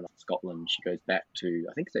grew up in Scotland. She goes back to,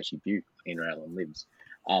 I think it's actually Butte, Nina Allen lives.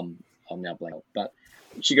 I'm now blank, but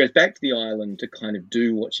she goes back to the island to kind of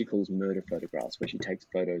do what she calls murder photographs, where she takes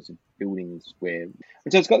photos of buildings and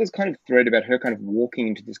so it's got this kind of thread about her kind of walking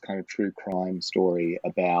into this kind of true crime story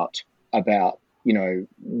about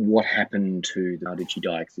what happened to how did she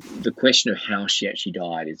die? 'Cause the question of how she actually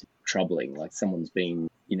died is troubling. Like, someone's been,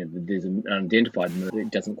 there's an unidentified murder.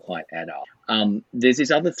 It doesn't quite add up. There's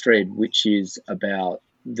this other thread which is about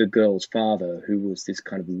the girl's father, who was this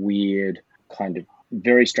kind of weird, kind of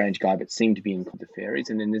very strange guy, but seemed to be in the fairies.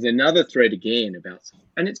 And then there's another thread again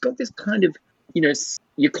and it's got this kind of,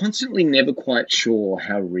 you're constantly never quite sure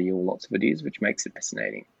how real lots of it is, which makes it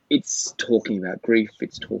fascinating. It's talking about grief,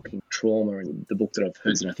 it's talking trauma, and the book that I've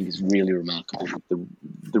heard, and I think is really remarkable,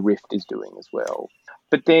 the Rift is doing as well.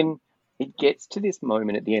 But then it gets to this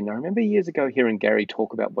moment at the end. I remember years ago hearing Gary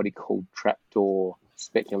talk about what he called trapdoor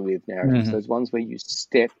speculative narratives, those ones where you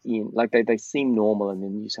step in, like they seem normal, and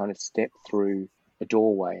then you kind of step through a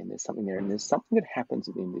doorway and there's something there. And there's something that happens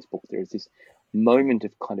at the end of this book. There is this moment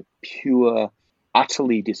of kind of pure,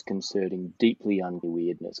 utterly disconcerting, deeply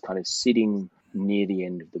weirdness kind of sitting near the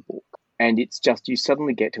end of the book. And it's just, you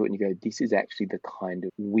suddenly get to it and you go, this is actually the kind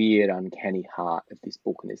of weird, uncanny heart of this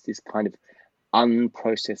book. And it's this kind of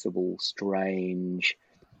unprocessable, strange,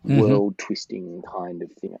 world-twisting kind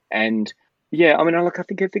of thing. And yeah, I mean, I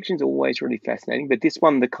think her fiction's always really fascinating, but this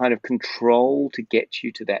one, the kind of control to get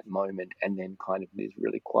you to that moment and then kind of is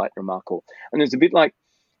really quite remarkable. And there's a bit like,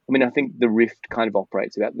 I mean, I think the Rift kind of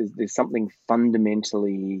operates about, there's something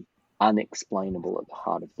fundamentally unexplainable at the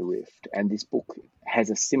heart of the Rift. And this book has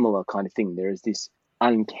a similar kind of thing. There is this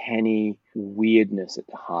uncanny weirdness at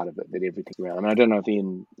the heart of it that everything's around. And I don't know if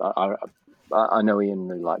Ian, I know Ian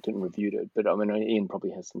really liked it and reviewed it, but I mean, Ian probably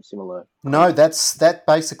has some similar. No, that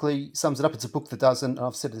basically sums it up. It's a book that doesn't, and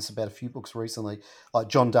I've said this about a few books recently, like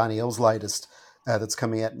John Darnielle's latest that's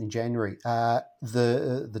coming out in January.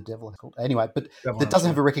 The Devil, called anyway, but it doesn't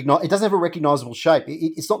have a recognizable shape.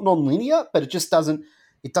 It's not non-linear, but it just doesn't.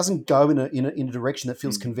 It doesn't go in a direction that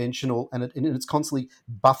feels conventional, and it's constantly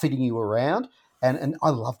buffeting you around. And I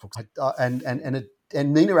love books,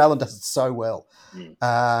 and Nina Allen does it so well.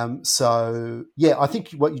 So yeah, I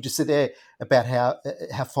think what you just said there about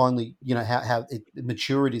how finely, how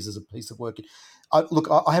mature it is as a piece of work.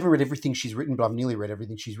 I haven't read everything she's written, but I've nearly read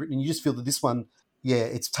everything she's written. And you just feel that this one,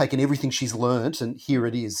 it's taken everything she's learnt, and here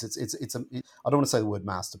it is. I don't want to say the word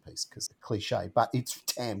masterpiece because it's cliche, but it's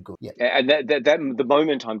damn good. Yeah, and that the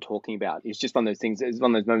moment I'm talking about is just one of those things. It's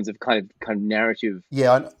one of those moments of kind of narrative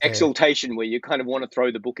exaltation where you kind of want to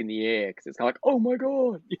throw the book in the air because it's kind of like, oh my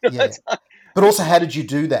god, But also, how did you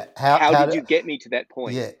do that? How did you get me to that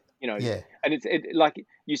point? Yeah. And it's like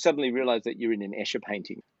you suddenly realize that you're in an Escher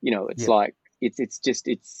painting. It's Yeah. like it's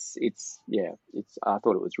I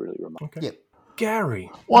thought it was really remarkable. Okay. Yeah. Gary.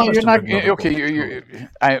 Well, you you're must have not read another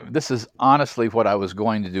book. this is honestly what I was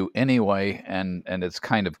going to do anyway, and it's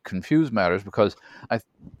kind of confused matters because I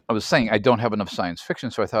was saying I don't have enough science fiction,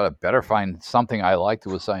 so I thought I'd better find something I liked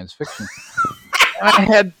that was science fiction. I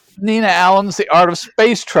had Nina Allen's The Art of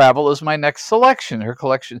Space Travel as my next selection. Her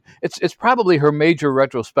collection, it's probably her major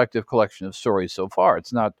retrospective collection of stories so far.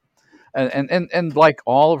 It's not, and like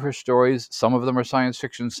all of her stories, some of them are science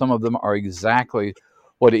fiction, some of them are exactly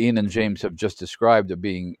what Ian and James have just described, of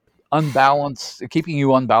being unbalanced, keeping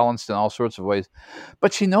you unbalanced in all sorts of ways.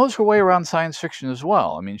 But she knows her way around science fiction as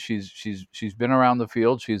well. I mean, she's been around the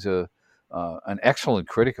field. She's an excellent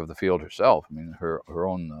critic of the field herself. I mean, her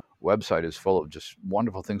own website is full of just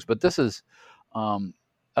wonderful things. But this is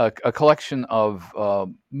a collection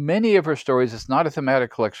of many of her stories. It's not a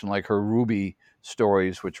thematic collection like her Ruby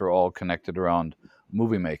stories, which are all connected around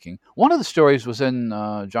movie making. One of the stories was in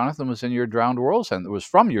Jonathan was in your Drowned Worlds, and it was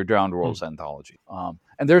from your Drowned Worlds anthology.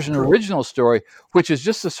 And there's an original story, which is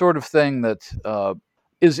just the sort of thing that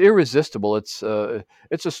is irresistible. It's a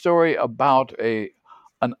story about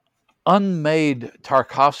an unmade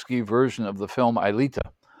Tarkovsky version of the film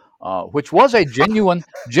Aelita, which was a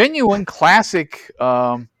genuine classic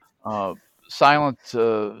silent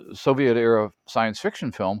Soviet era science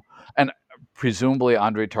fiction film, and presumably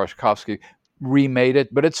Andrei Tarkovsky remade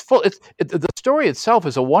it. But the story itself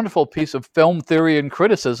is a wonderful piece of film theory and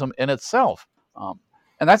criticism in itself.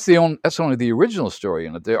 And that's only the original story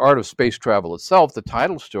in it. The Art of Space Travel itself, the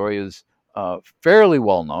title story, is fairly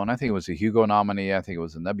well known. I think it was a Hugo nominee. I think it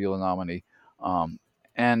was a Nebula nominee.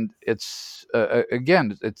 And it's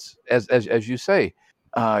again, it's as you say,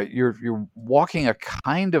 you're walking a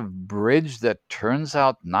kind of bridge that turns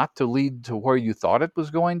out not to lead to where you thought it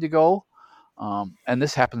was going to go. And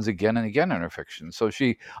this happens again and again in her fiction. So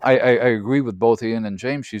I agree with both Ian and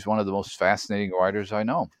James. She's one of the most fascinating writers I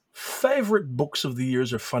know. Favorite books of the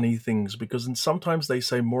years are funny things because sometimes they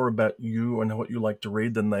say more about you and what you like to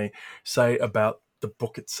read than they say about the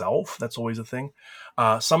book itself. That's always a thing.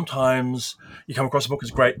 Sometimes you come across a book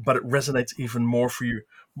that's great, but it resonates even more for you.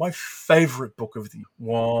 My favorite book of the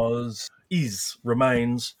year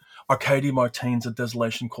remains Arkady Martine's A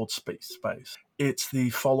Desolation Called Space. It's the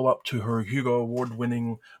follow-up to her Hugo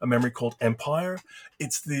Award-winning A Memory Called Empire.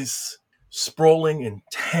 It's this sprawling,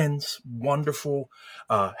 intense, wonderful,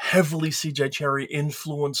 heavily C.J. Cherryh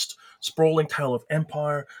influenced, sprawling tale of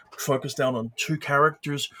empire, focused down on two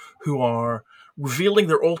characters who are revealing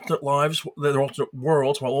their alternate lives, their alternate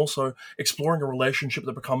worlds, while also exploring a relationship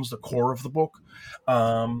that becomes the core of the book.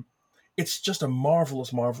 It's just a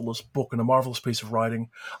marvelous, marvelous book and a marvelous piece of writing.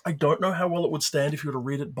 I don't know how well it would stand if you were to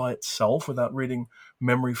read it by itself without reading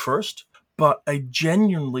Memory first, but a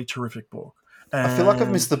genuinely terrific book. I feel like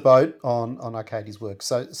I've missed the boat on Arcady's work.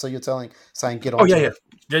 So you're saying get on. Oh yeah.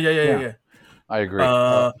 I agree.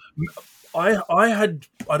 I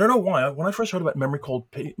don't know why. When I first heard about Memory Called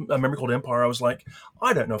Empire, I was like,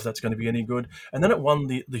 I don't know if that's going to be any good. And then it won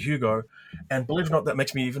the Hugo, and believe it or not, that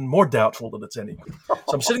makes me even more doubtful that it's any good.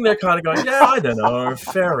 So I'm sitting there kind of going, yeah, I don't know,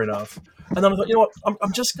 fair enough. And then I thought, you know what,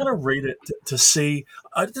 I'm just going to read it to see.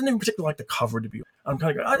 I didn't even particularly like the cover to be. I'm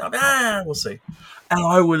kind of going, we'll see. And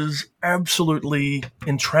I was absolutely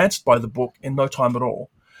entranced by the book in no time at all.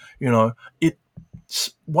 You know,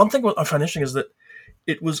 one thing I find interesting is that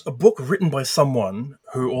it was a book written by someone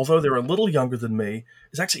who, although they're a little younger than me,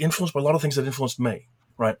 is actually influenced by a lot of things that influenced me,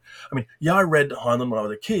 right? I mean, yeah, I read Heinlein when I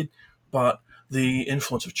was a kid, but the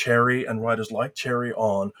influence of Cherryh and writers like Cherryh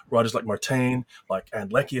on writers like Martine, like Anne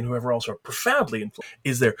Leckie and whoever else are profoundly influenced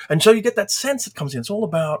is there. And so you get that sense that comes in. It's all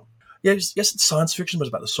about, yes, it's science fiction, but it's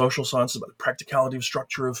about the social sciences, about the practicality of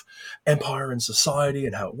structure of empire and society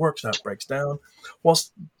and how it works and how it breaks down,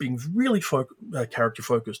 whilst being really character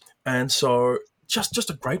focused. And so just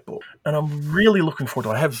a great book, and I'm really looking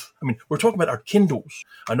forward to it. We're talking about our Kindles.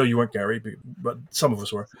 I know you weren't, Gary, but some of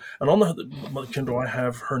us were. And on the Kindle, I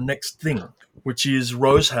have her next thing, which is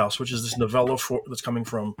Rose House, which is this novella that's coming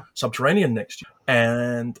from Subterranean next year.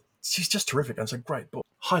 And she's just terrific, and it's a great book.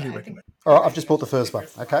 Highly recommend. All right, I've just bought the first one.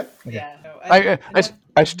 Okay. Yeah.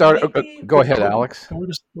 I started. Go ahead, Alex.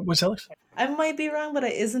 What's Alex? I might be wrong, but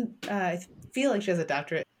I feel like she has a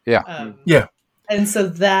doctorate. Yeah. Yeah. And so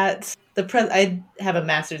that I have a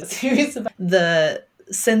master's series about the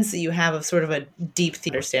sense that you have of sort of a deep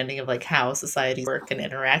understanding of like how societies work and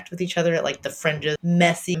interact with each other at like the fringes,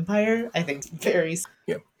 messy empire. I think it's very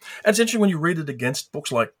And it's interesting when you read it against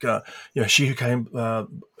books like She Who Came,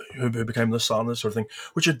 who became the Sun, this sort of thing,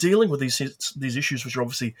 which are dealing with these issues, which are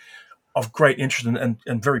obviously of great interest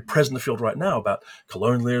and very present in the field right now about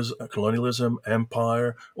colonialism,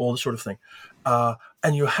 empire, all this sort of thing.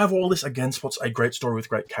 And you have all this against what's a great story with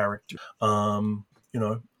great character.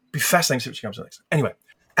 Be fascinating to see what she comes next. Anyway,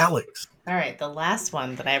 Alex. All right, the last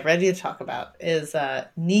one that I have ready to talk about is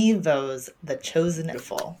Nevo's The Chosen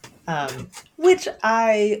Beautiful, which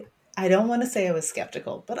I don't want to say I was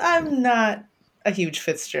skeptical, but I'm not a huge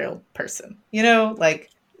Fitzgerald person.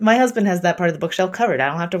 My husband has that part of the bookshelf covered. I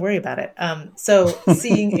don't have to worry about it. So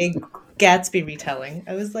seeing a Gatsby retelling,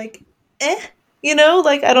 I was like, I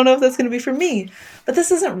don't know if that's going to be for me. But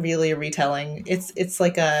this isn't really a retelling. It's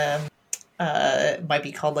like it might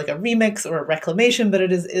be called like a remix or a reclamation, but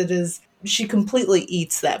it is. She completely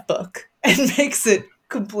eats that book and makes it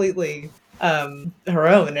completely her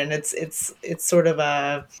own, and it's sort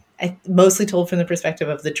of mostly told from the perspective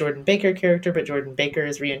of the Jordan Baker character, but Jordan Baker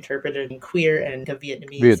is reinterpreted and queer and a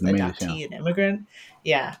Vietnamese adoptee and immigrant.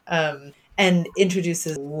 Yeah. And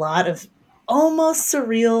introduces a lot of almost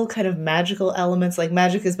surreal kind of magical elements. Like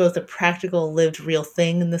magic is both a practical, lived, real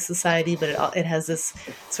thing in the society, but it has this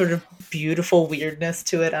sort of beautiful weirdness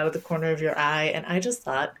to it out of the corner of your eye. And I just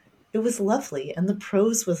thought it was lovely, and the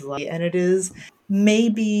prose was lovely, and it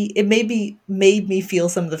maybe made me feel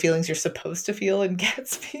some of the feelings you're supposed to feel in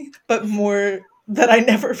Gatsby, but more that I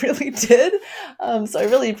never really did. So I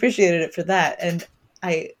really appreciated it for that. And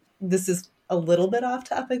this is a little bit off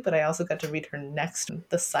topic, but I also got to read her next,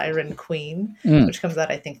 The Siren Queen, which comes out,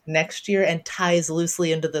 I think, next year and ties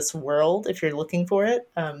loosely into this world if you're looking for it.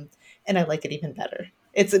 And I like it even better.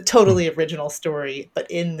 It's a totally original story,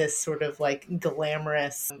 but in this sort of like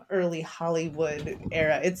glamorous early Hollywood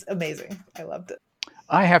era. It's amazing. I loved it.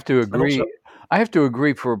 I have to agree. I have to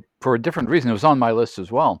agree for a different reason. It was on my list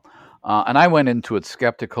as well. And I went into it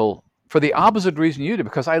skeptical for the opposite reason you did,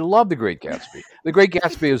 because I love The Great Gatsby. The Great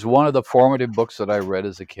Gatsby is one of the formative books that I read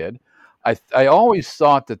as a kid. I always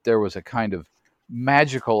thought that there was a kind of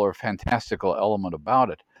magical or fantastical element about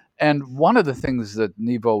it. And one of the things that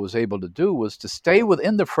Nevo was able to do was to stay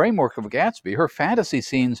within the framework of Gatsby. Her fantasy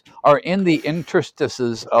scenes are in the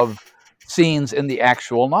interstices of scenes in the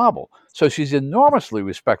actual novel. So she's enormously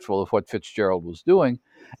respectful of what Fitzgerald was doing.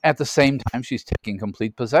 At the same time, she's taking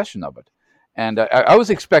complete possession of it. And I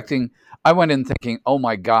went in thinking, oh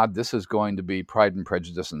my God, this is going to be Pride and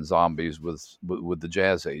Prejudice and zombies with the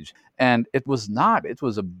Jazz Age. And it was not. It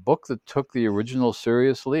was a book that took the original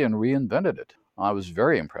seriously and reinvented it. I was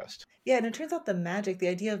very impressed. Yeah, and it turns out the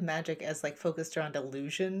idea of magic as like focused around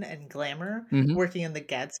illusion and glamour, working in the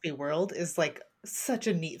Gatsby world is like such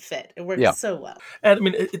a neat fit. It works so well. And I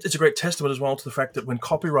mean, it's a great testament as well to the fact that when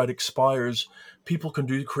copyright expires, people can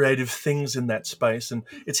do creative things in that space, and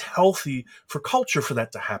it's healthy for culture for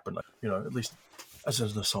that to happen, at least as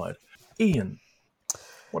an aside. Ian,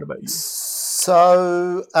 what about you?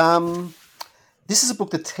 So, this is a book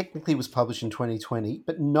that technically was published in 2020,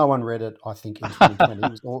 but no one read it, I think, in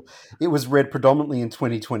 2020. It was read predominantly in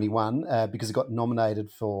 2021 because it got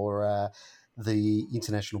nominated for the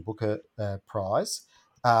International Booker Prize.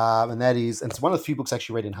 And it's one of the few books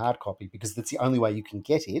actually read in hard copy because that's the only way you can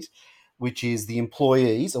get it, which is The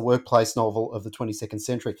Employees, a workplace novel of the 22nd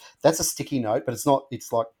century. That's a sticky note, but it's not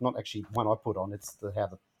actually one I put on. It's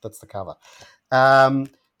that's the cover.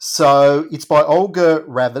 So it's by Olga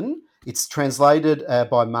Ravn. It's translated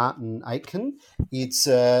by Martin Aitken.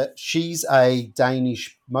 She's a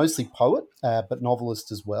Danish, mostly poet, but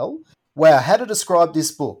novelist as well. Wow, how to describe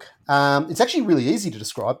this book? It's actually really easy to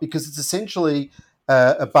describe because it's essentially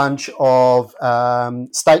a bunch of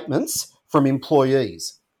statements from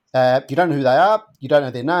employees. You don't know who they are, you don't know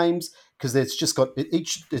their names, because it's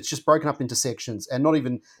just broken up into sections and not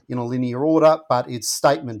even in a linear order, but it's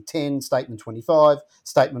statement 10, statement 25,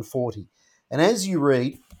 statement 40. And as you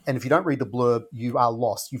read, and if you don't read the blurb, you are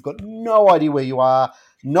lost. You've got no idea where you are,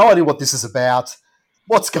 no idea what this is about,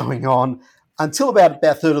 what's going on, until about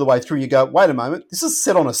a third of the way through, you go, wait a moment, this is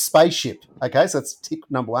set on a spaceship. Okay, so that's tick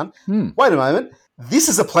number one. Wait a moment, this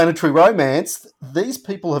is a planetary romance. These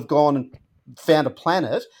people have gone and found a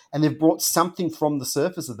planet, and they've brought something from the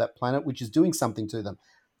surface of that planet, which is doing something to them.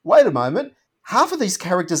 Wait a moment, half of these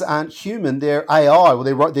characters aren't human, they're AI, or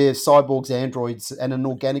they're cyborgs, androids, and an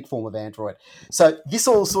organic form of android. So this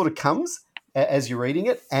all sort of comes as you're reading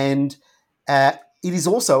it, and it is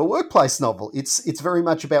also a workplace novel. It's very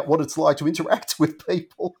much about what it's like to interact with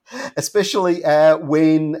people, especially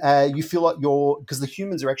when you feel like because the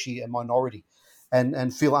humans are actually a minority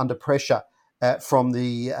and feel under pressure from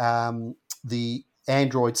the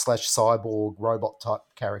android/cyborg robot type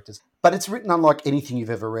characters. But it's written unlike anything you've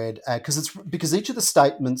ever read because each of the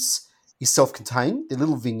statements is self-contained. They're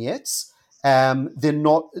little vignettes, they're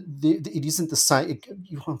not. It isn't the same.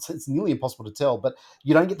 It's nearly impossible to tell, but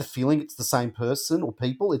you don't get the feeling it's the same person or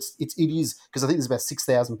people. It is because I think there's about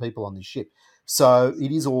 6,000 people on this ship, so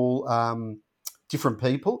it is all different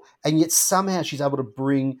people, and yet somehow she's able to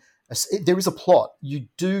bring. There is a plot. You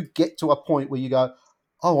do get to a point where you go,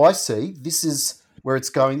 "Oh, I see. This is where it's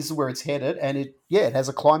going. This is where it's headed," and it has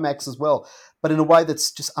a climax as well, but in a way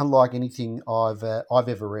that's just unlike anything I've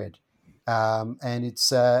ever read. And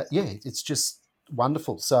it's just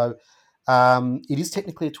wonderful. So it is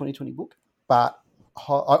technically a 2020 book, but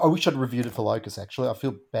I wish I'd reviewed it for Locus. Actually, I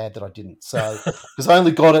feel bad that I didn't. So because I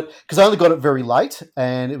only got it very late,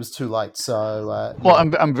 and it was too late. So well,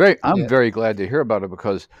 I'm very glad to hear about it,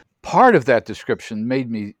 because part of that description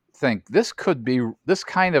made me think this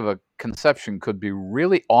kind of a conception could be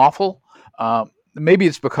really awful. Maybe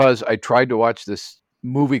it's because I tried to watch this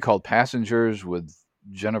movie called Passengers with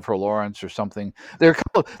Jennifer Lawrence or something. There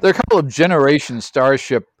are a couple of Generation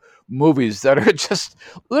Starship movies that are just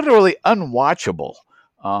literally unwatchable.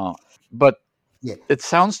 But it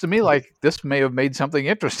sounds to me like this may have made something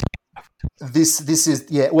interesting. This is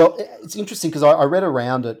well, it's interesting because I read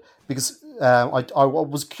around it because I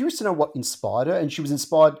was curious to know what inspired her, and she was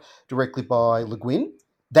inspired directly by Le Guin.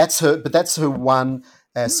 That's her one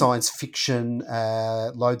science fiction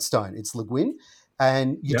lodestone. It's Le Guin,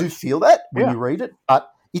 and you do feel that when you read it, but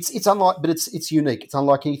it's unlike, but it's unique. It's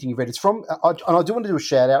unlike anything you've read. It's from, and I do want to do a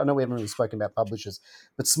shout out. I know we haven't really spoken about publishers,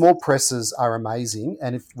 but small presses are amazing,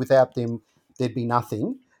 and if without them, there'd be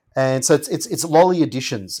nothing. And so it's Lolly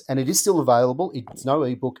Editions, and it is still available. It's no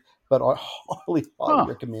ebook, but I highly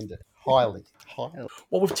recommend it. Highly.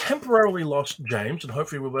 Well, we've temporarily lost James, and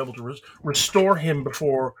hopefully we'll be able to restore him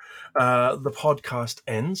before the podcast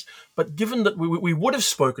ends. But given that we would have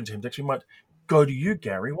spoken to him next, we might go to you,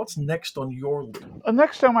 Gary. What's next on your list?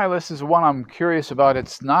 Next on my list is one I'm curious about.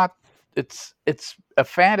 It's a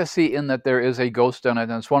fantasy in that there is a ghost in it,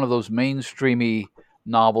 and it's one of those mainstreamy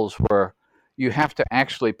novels where you have to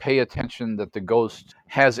actually pay attention that the ghost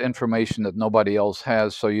has information that nobody else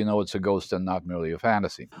has, so you know it's a ghost and not merely a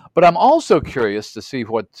fantasy. But I'm also curious to see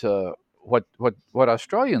what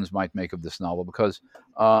Australians might make of this novel, because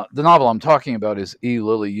the novel I'm talking about is E.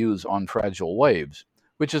 Lily Yu's On Fragile Waves,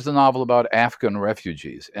 which is the novel about Afghan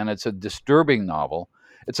refugees, and it's a disturbing novel.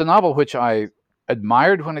 It's a novel which I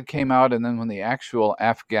admired when it came out, and then when the actual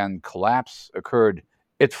Afghan collapse occurred,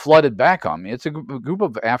 it flooded back on me. It's a group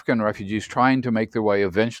of Afghan refugees trying to make their way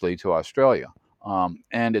eventually to Australia.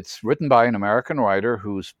 And it's written by an American writer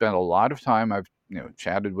who spent a lot of time. I've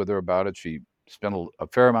chatted with her about it. She spent a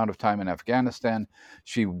fair amount of time in Afghanistan.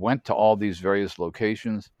 She went to all these various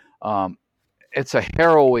locations. It's a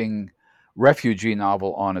harrowing refugee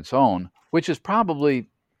novel on its own, which is probably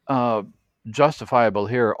justifiable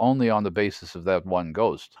here only on the basis of that one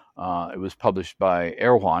ghost. It was published by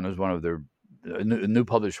Erewhon, who's one of their a new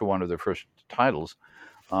publisher, one of their first titles,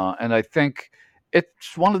 and I think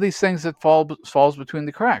it's one of these things that falls between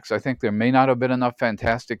the cracks. I think there may not have been enough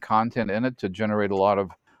fantastic content in it to generate a lot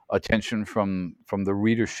of attention from the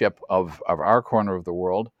readership of our corner of the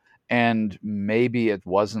world, and maybe it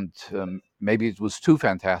wasn't. Maybe it was too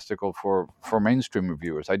fantastical for mainstream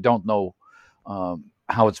reviewers. I don't know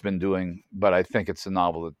how it's been doing, but I think it's a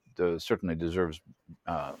novel that certainly deserves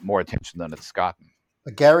more attention than it's gotten.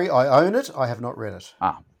 Gary, I own it. I have not read it.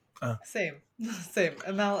 Same.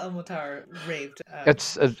 Amal El-Mutar raved.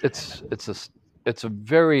 It's a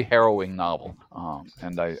very harrowing novel,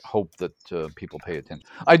 and I hope that people pay attention.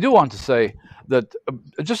 I do want to say that,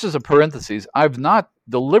 just as a parenthesis, I've not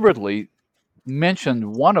deliberately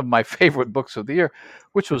mentioned one of my favorite books of the year,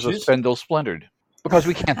 which was A Spindle Splintered, because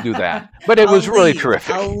we can't do that. But it was really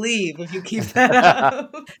terrific. I'll leave if you keep that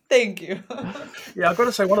up. Thank you. Yeah, I've got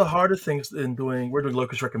to say, one of the harder things we're doing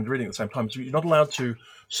Locus Recommended Reading at the same time, is you're not allowed to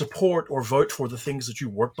support or vote for the things that you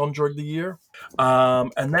worked on during the year.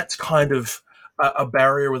 And that's kind of a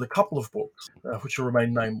barrier with a couple of books, which will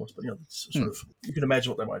remain nameless, but it's sort of, you can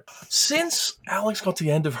imagine what they might. Since Alex got to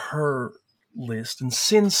the end of her list, and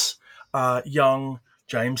since young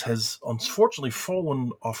James has unfortunately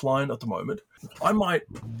fallen offline at the moment, I might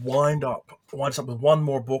wind up with one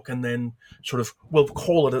more book, and then sort of we'll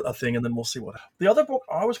call it a thing, and then we'll see what. The other book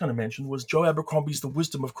I was going to mention was Joe Abercrombie's The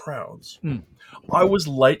Wisdom of Crowds. I was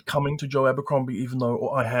late coming to Joe Abercrombie, even though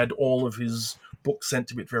I had all of his books sent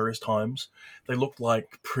to me at various times. They looked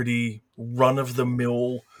like pretty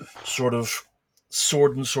run-of-the-mill sort of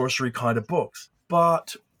sword and sorcery kind of books.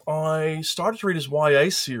 But I started to read his YA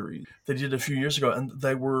series that he did a few years ago, and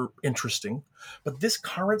they were interesting. But this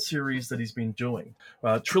current series that he's been doing,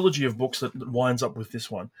 trilogy of books that winds up with this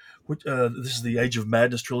one, this is the Age of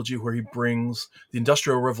Madness trilogy, where he brings the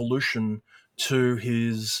Industrial Revolution to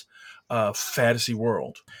his fantasy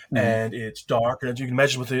world, and it's dark. And as you can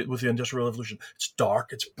imagine, with the Industrial Revolution, it's dark,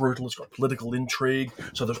 it's brutal, it's got political intrigue.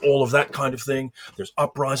 So there's all of that kind of thing. There's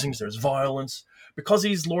uprisings, there's violence. Because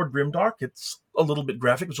he's Lord Grimdark, it's a little bit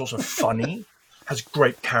graphic. It's also funny, has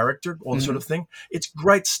great character, all that sort of thing. It's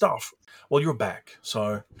great stuff. Well, you're back,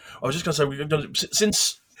 so I was just going to say, we're going to,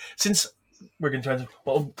 since we're going to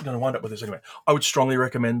wind up with this anyway. I would strongly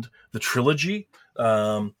recommend the trilogy,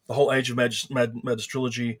 the whole Age of Madness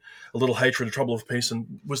trilogy. A Little Hatred, A Trouble of Peace,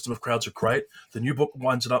 and Wisdom of Crowds are great. The new book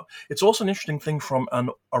winds it up. It's also an interesting thing from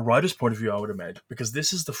a writer's point of view, I would imagine, because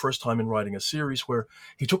this is the first time in writing a series where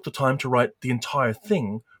he took the time to write the entire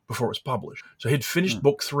thing before it was published. So he'd finished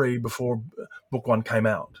book 3 before book 1 came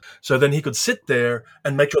out. So then he could sit there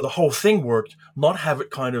and make sure the whole thing worked, not have it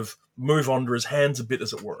kind of move under his hands a bit,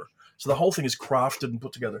 as it were. So the whole thing is crafted and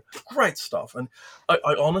put together. Great stuff. And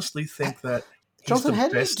I honestly think that Jonathan, how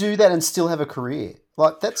do you do that and still have a career?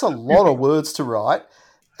 Like, that's a lot of words to write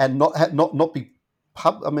and not be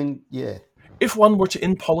pub. I mean, yeah. If one were to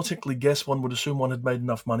impolitically guess, one would assume one had made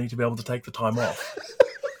enough money to be able to take the time off.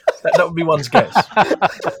 that would be one's guess.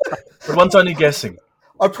 But one's only guessing.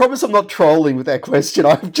 I promise I'm not trolling with that question.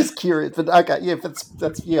 I'm just curious. But okay, yeah,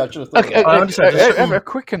 that's yeah. I should have thought. Okay, I have a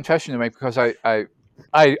quick confession to make, because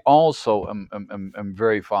I also am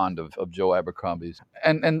very fond of Joe Abercrombie's.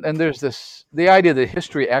 And there's the idea that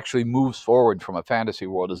history actually moves forward from a fantasy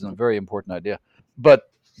world is a very important idea. But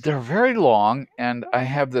they're very long, and I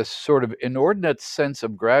have this sort of inordinate sense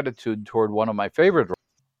of gratitude toward one of my favorite.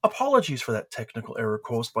 Apologies for that technical error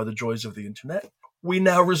caused by the joys of the internet. We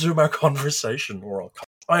now resume our conversation, Laurel.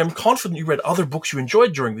 I am confident you read other books you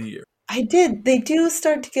enjoyed during the year. I did. They do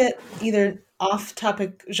start to get either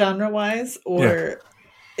off-topic genre-wise or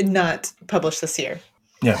not published this year.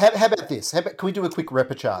 Yeah. How about this? Can we do a quick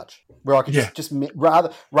repercharge where I can just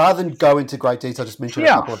rather than go into great detail, just mention a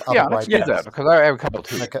couple of other great books? That, because I have a couple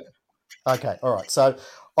too. Okay. All right. So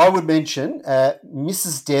I would mention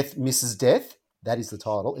Mrs. Death, Mrs. Death. That is the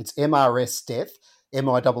title. It's MRS Death,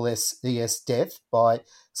 MISSES Death by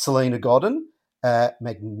Selena Godin.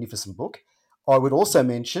 Magnificent book. I would also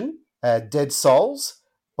mention Dead Souls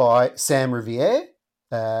by Sam Riviere.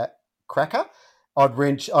 Cracker. I'm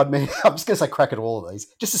just going to say cracker to all of these.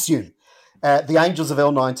 Just assume. The Angels of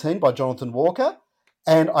L19 by Jonathan Walker.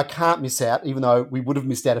 And I can't miss out, even though we would have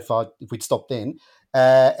missed out if we'd stopped then,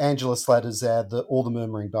 Angela Slatter's All the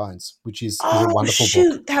Murmuring Bones, which is a wonderful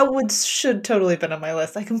book. That should totally have been on my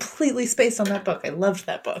list. I completely spaced on that book. I loved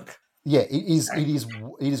that book. Yeah, it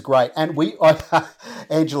is great. And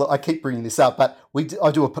Angela, I keep bringing this up, but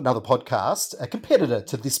I do another podcast, a competitor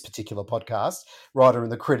to this particular podcast, Writer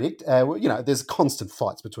and the Critic. There's constant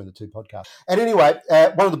fights between the two podcasts. And anyway,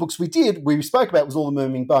 one of the books we spoke about was All the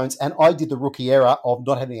Murmuring Bones, and I did the rookie error of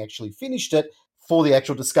not having actually finished it for the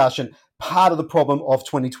actual discussion. Part of the problem of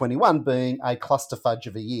 2021 being a clusterfudge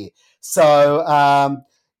of a year. So,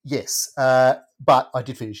 yes, but I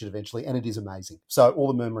did finish it eventually, and it is amazing. So, All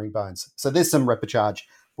the Murmuring Bones. So, there's some repercharge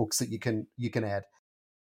books that you can add.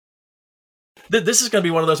 This is going to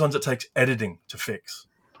be one of those ones that takes editing to fix.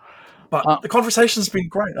 But the conversation's been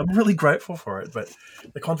great. I'm really grateful for it, but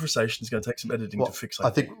the conversation is going to take some editing to fix. I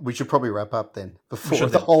think we should probably wrap up then before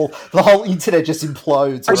the whole internet just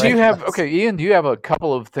implodes. Ian, do you have a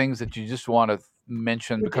couple of things that you just want to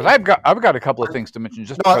mention? Because I've got a couple of things to mention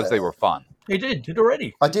because they were fun. You did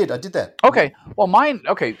already. I did that. Okay. Well, mine.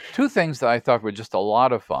 Okay, two things that I thought were just a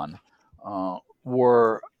lot of fun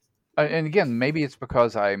were, and again, maybe it's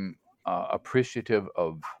because I'm appreciative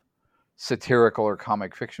of satirical or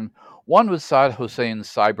comic fiction. One was Saad Hussein's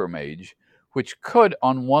Cybermage, which could,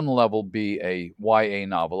 on one level, be a YA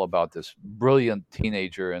novel about this brilliant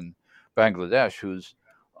teenager in Bangladesh who's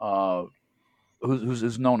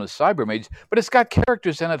known as Cybermage, but it's got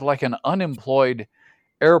characters in it like an unemployed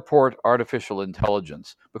airport artificial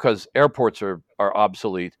intelligence, because airports are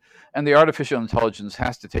obsolete, and the artificial intelligence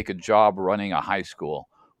has to take a job running a high school,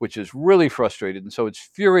 which is really frustrated, and so it's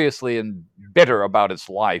furiously and bitter about its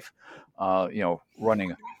life,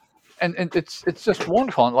 running. And it's just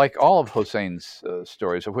wonderful, and like all of Hussein's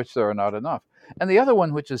stories, of which there are not enough. And the other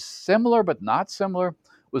one, which is similar but not similar,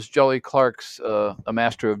 was Jelly Clark's A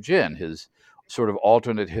Master of Jinn, his sort of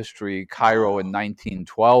alternate history Cairo in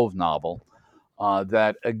 1912 novel,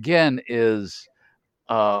 that again is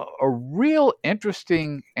a real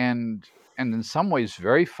interesting and in some ways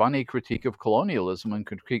very funny critique of colonialism and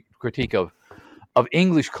critique of of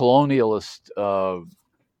English colonialist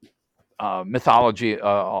mythology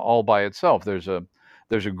all by itself. There's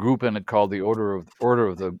a group in it called the Order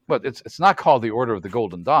of the, but it's not called the Order of the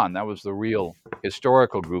Golden Dawn. That was the real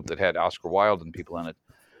historical group that had Oscar Wilde and people in it.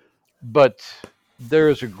 But there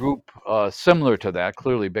is a group similar to that,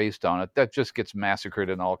 clearly based on it, that just gets massacred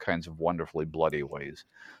in all kinds of wonderfully bloody ways.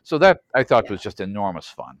 So that I thought was just enormous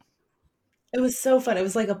fun. It was so fun. It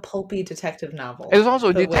was like a pulpy detective novel. It was also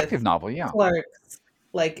a but detective with novel, yeah. Clark's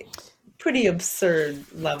like pretty absurd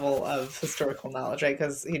level of historical knowledge, right?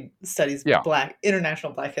 Because he studies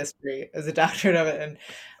international Black history as a doctorate of it,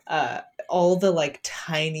 and all the like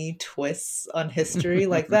tiny twists on history.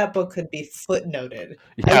 Like that book could be footnoted.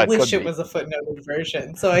 Yeah, I wish could it was a footnoted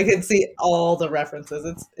version so I could see all the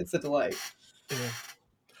references. It's a delight. Yeah.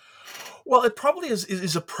 Well, it probably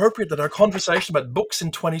is appropriate that our conversation about books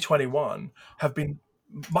in 2021 have been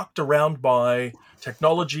mucked around by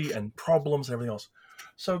technology and problems and everything else.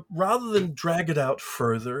 So rather than drag it out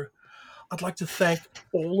further, I'd like to thank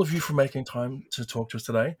all of you for making time to talk to us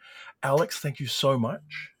today. Alex, thank you so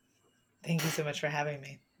much. Thank you so much for having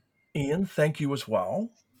me. Ian, thank you as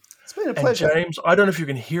well. It's been a pleasure. And James, I don't know if you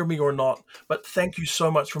can hear me or not, but thank you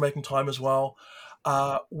so much for making time as well.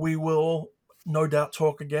 We will no doubt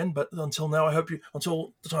talk again, but until now,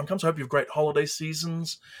 until the time comes, I hope you have great holiday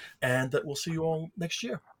seasons, and that we'll see you all next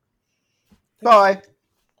year. Bye.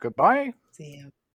 Goodbye. See you.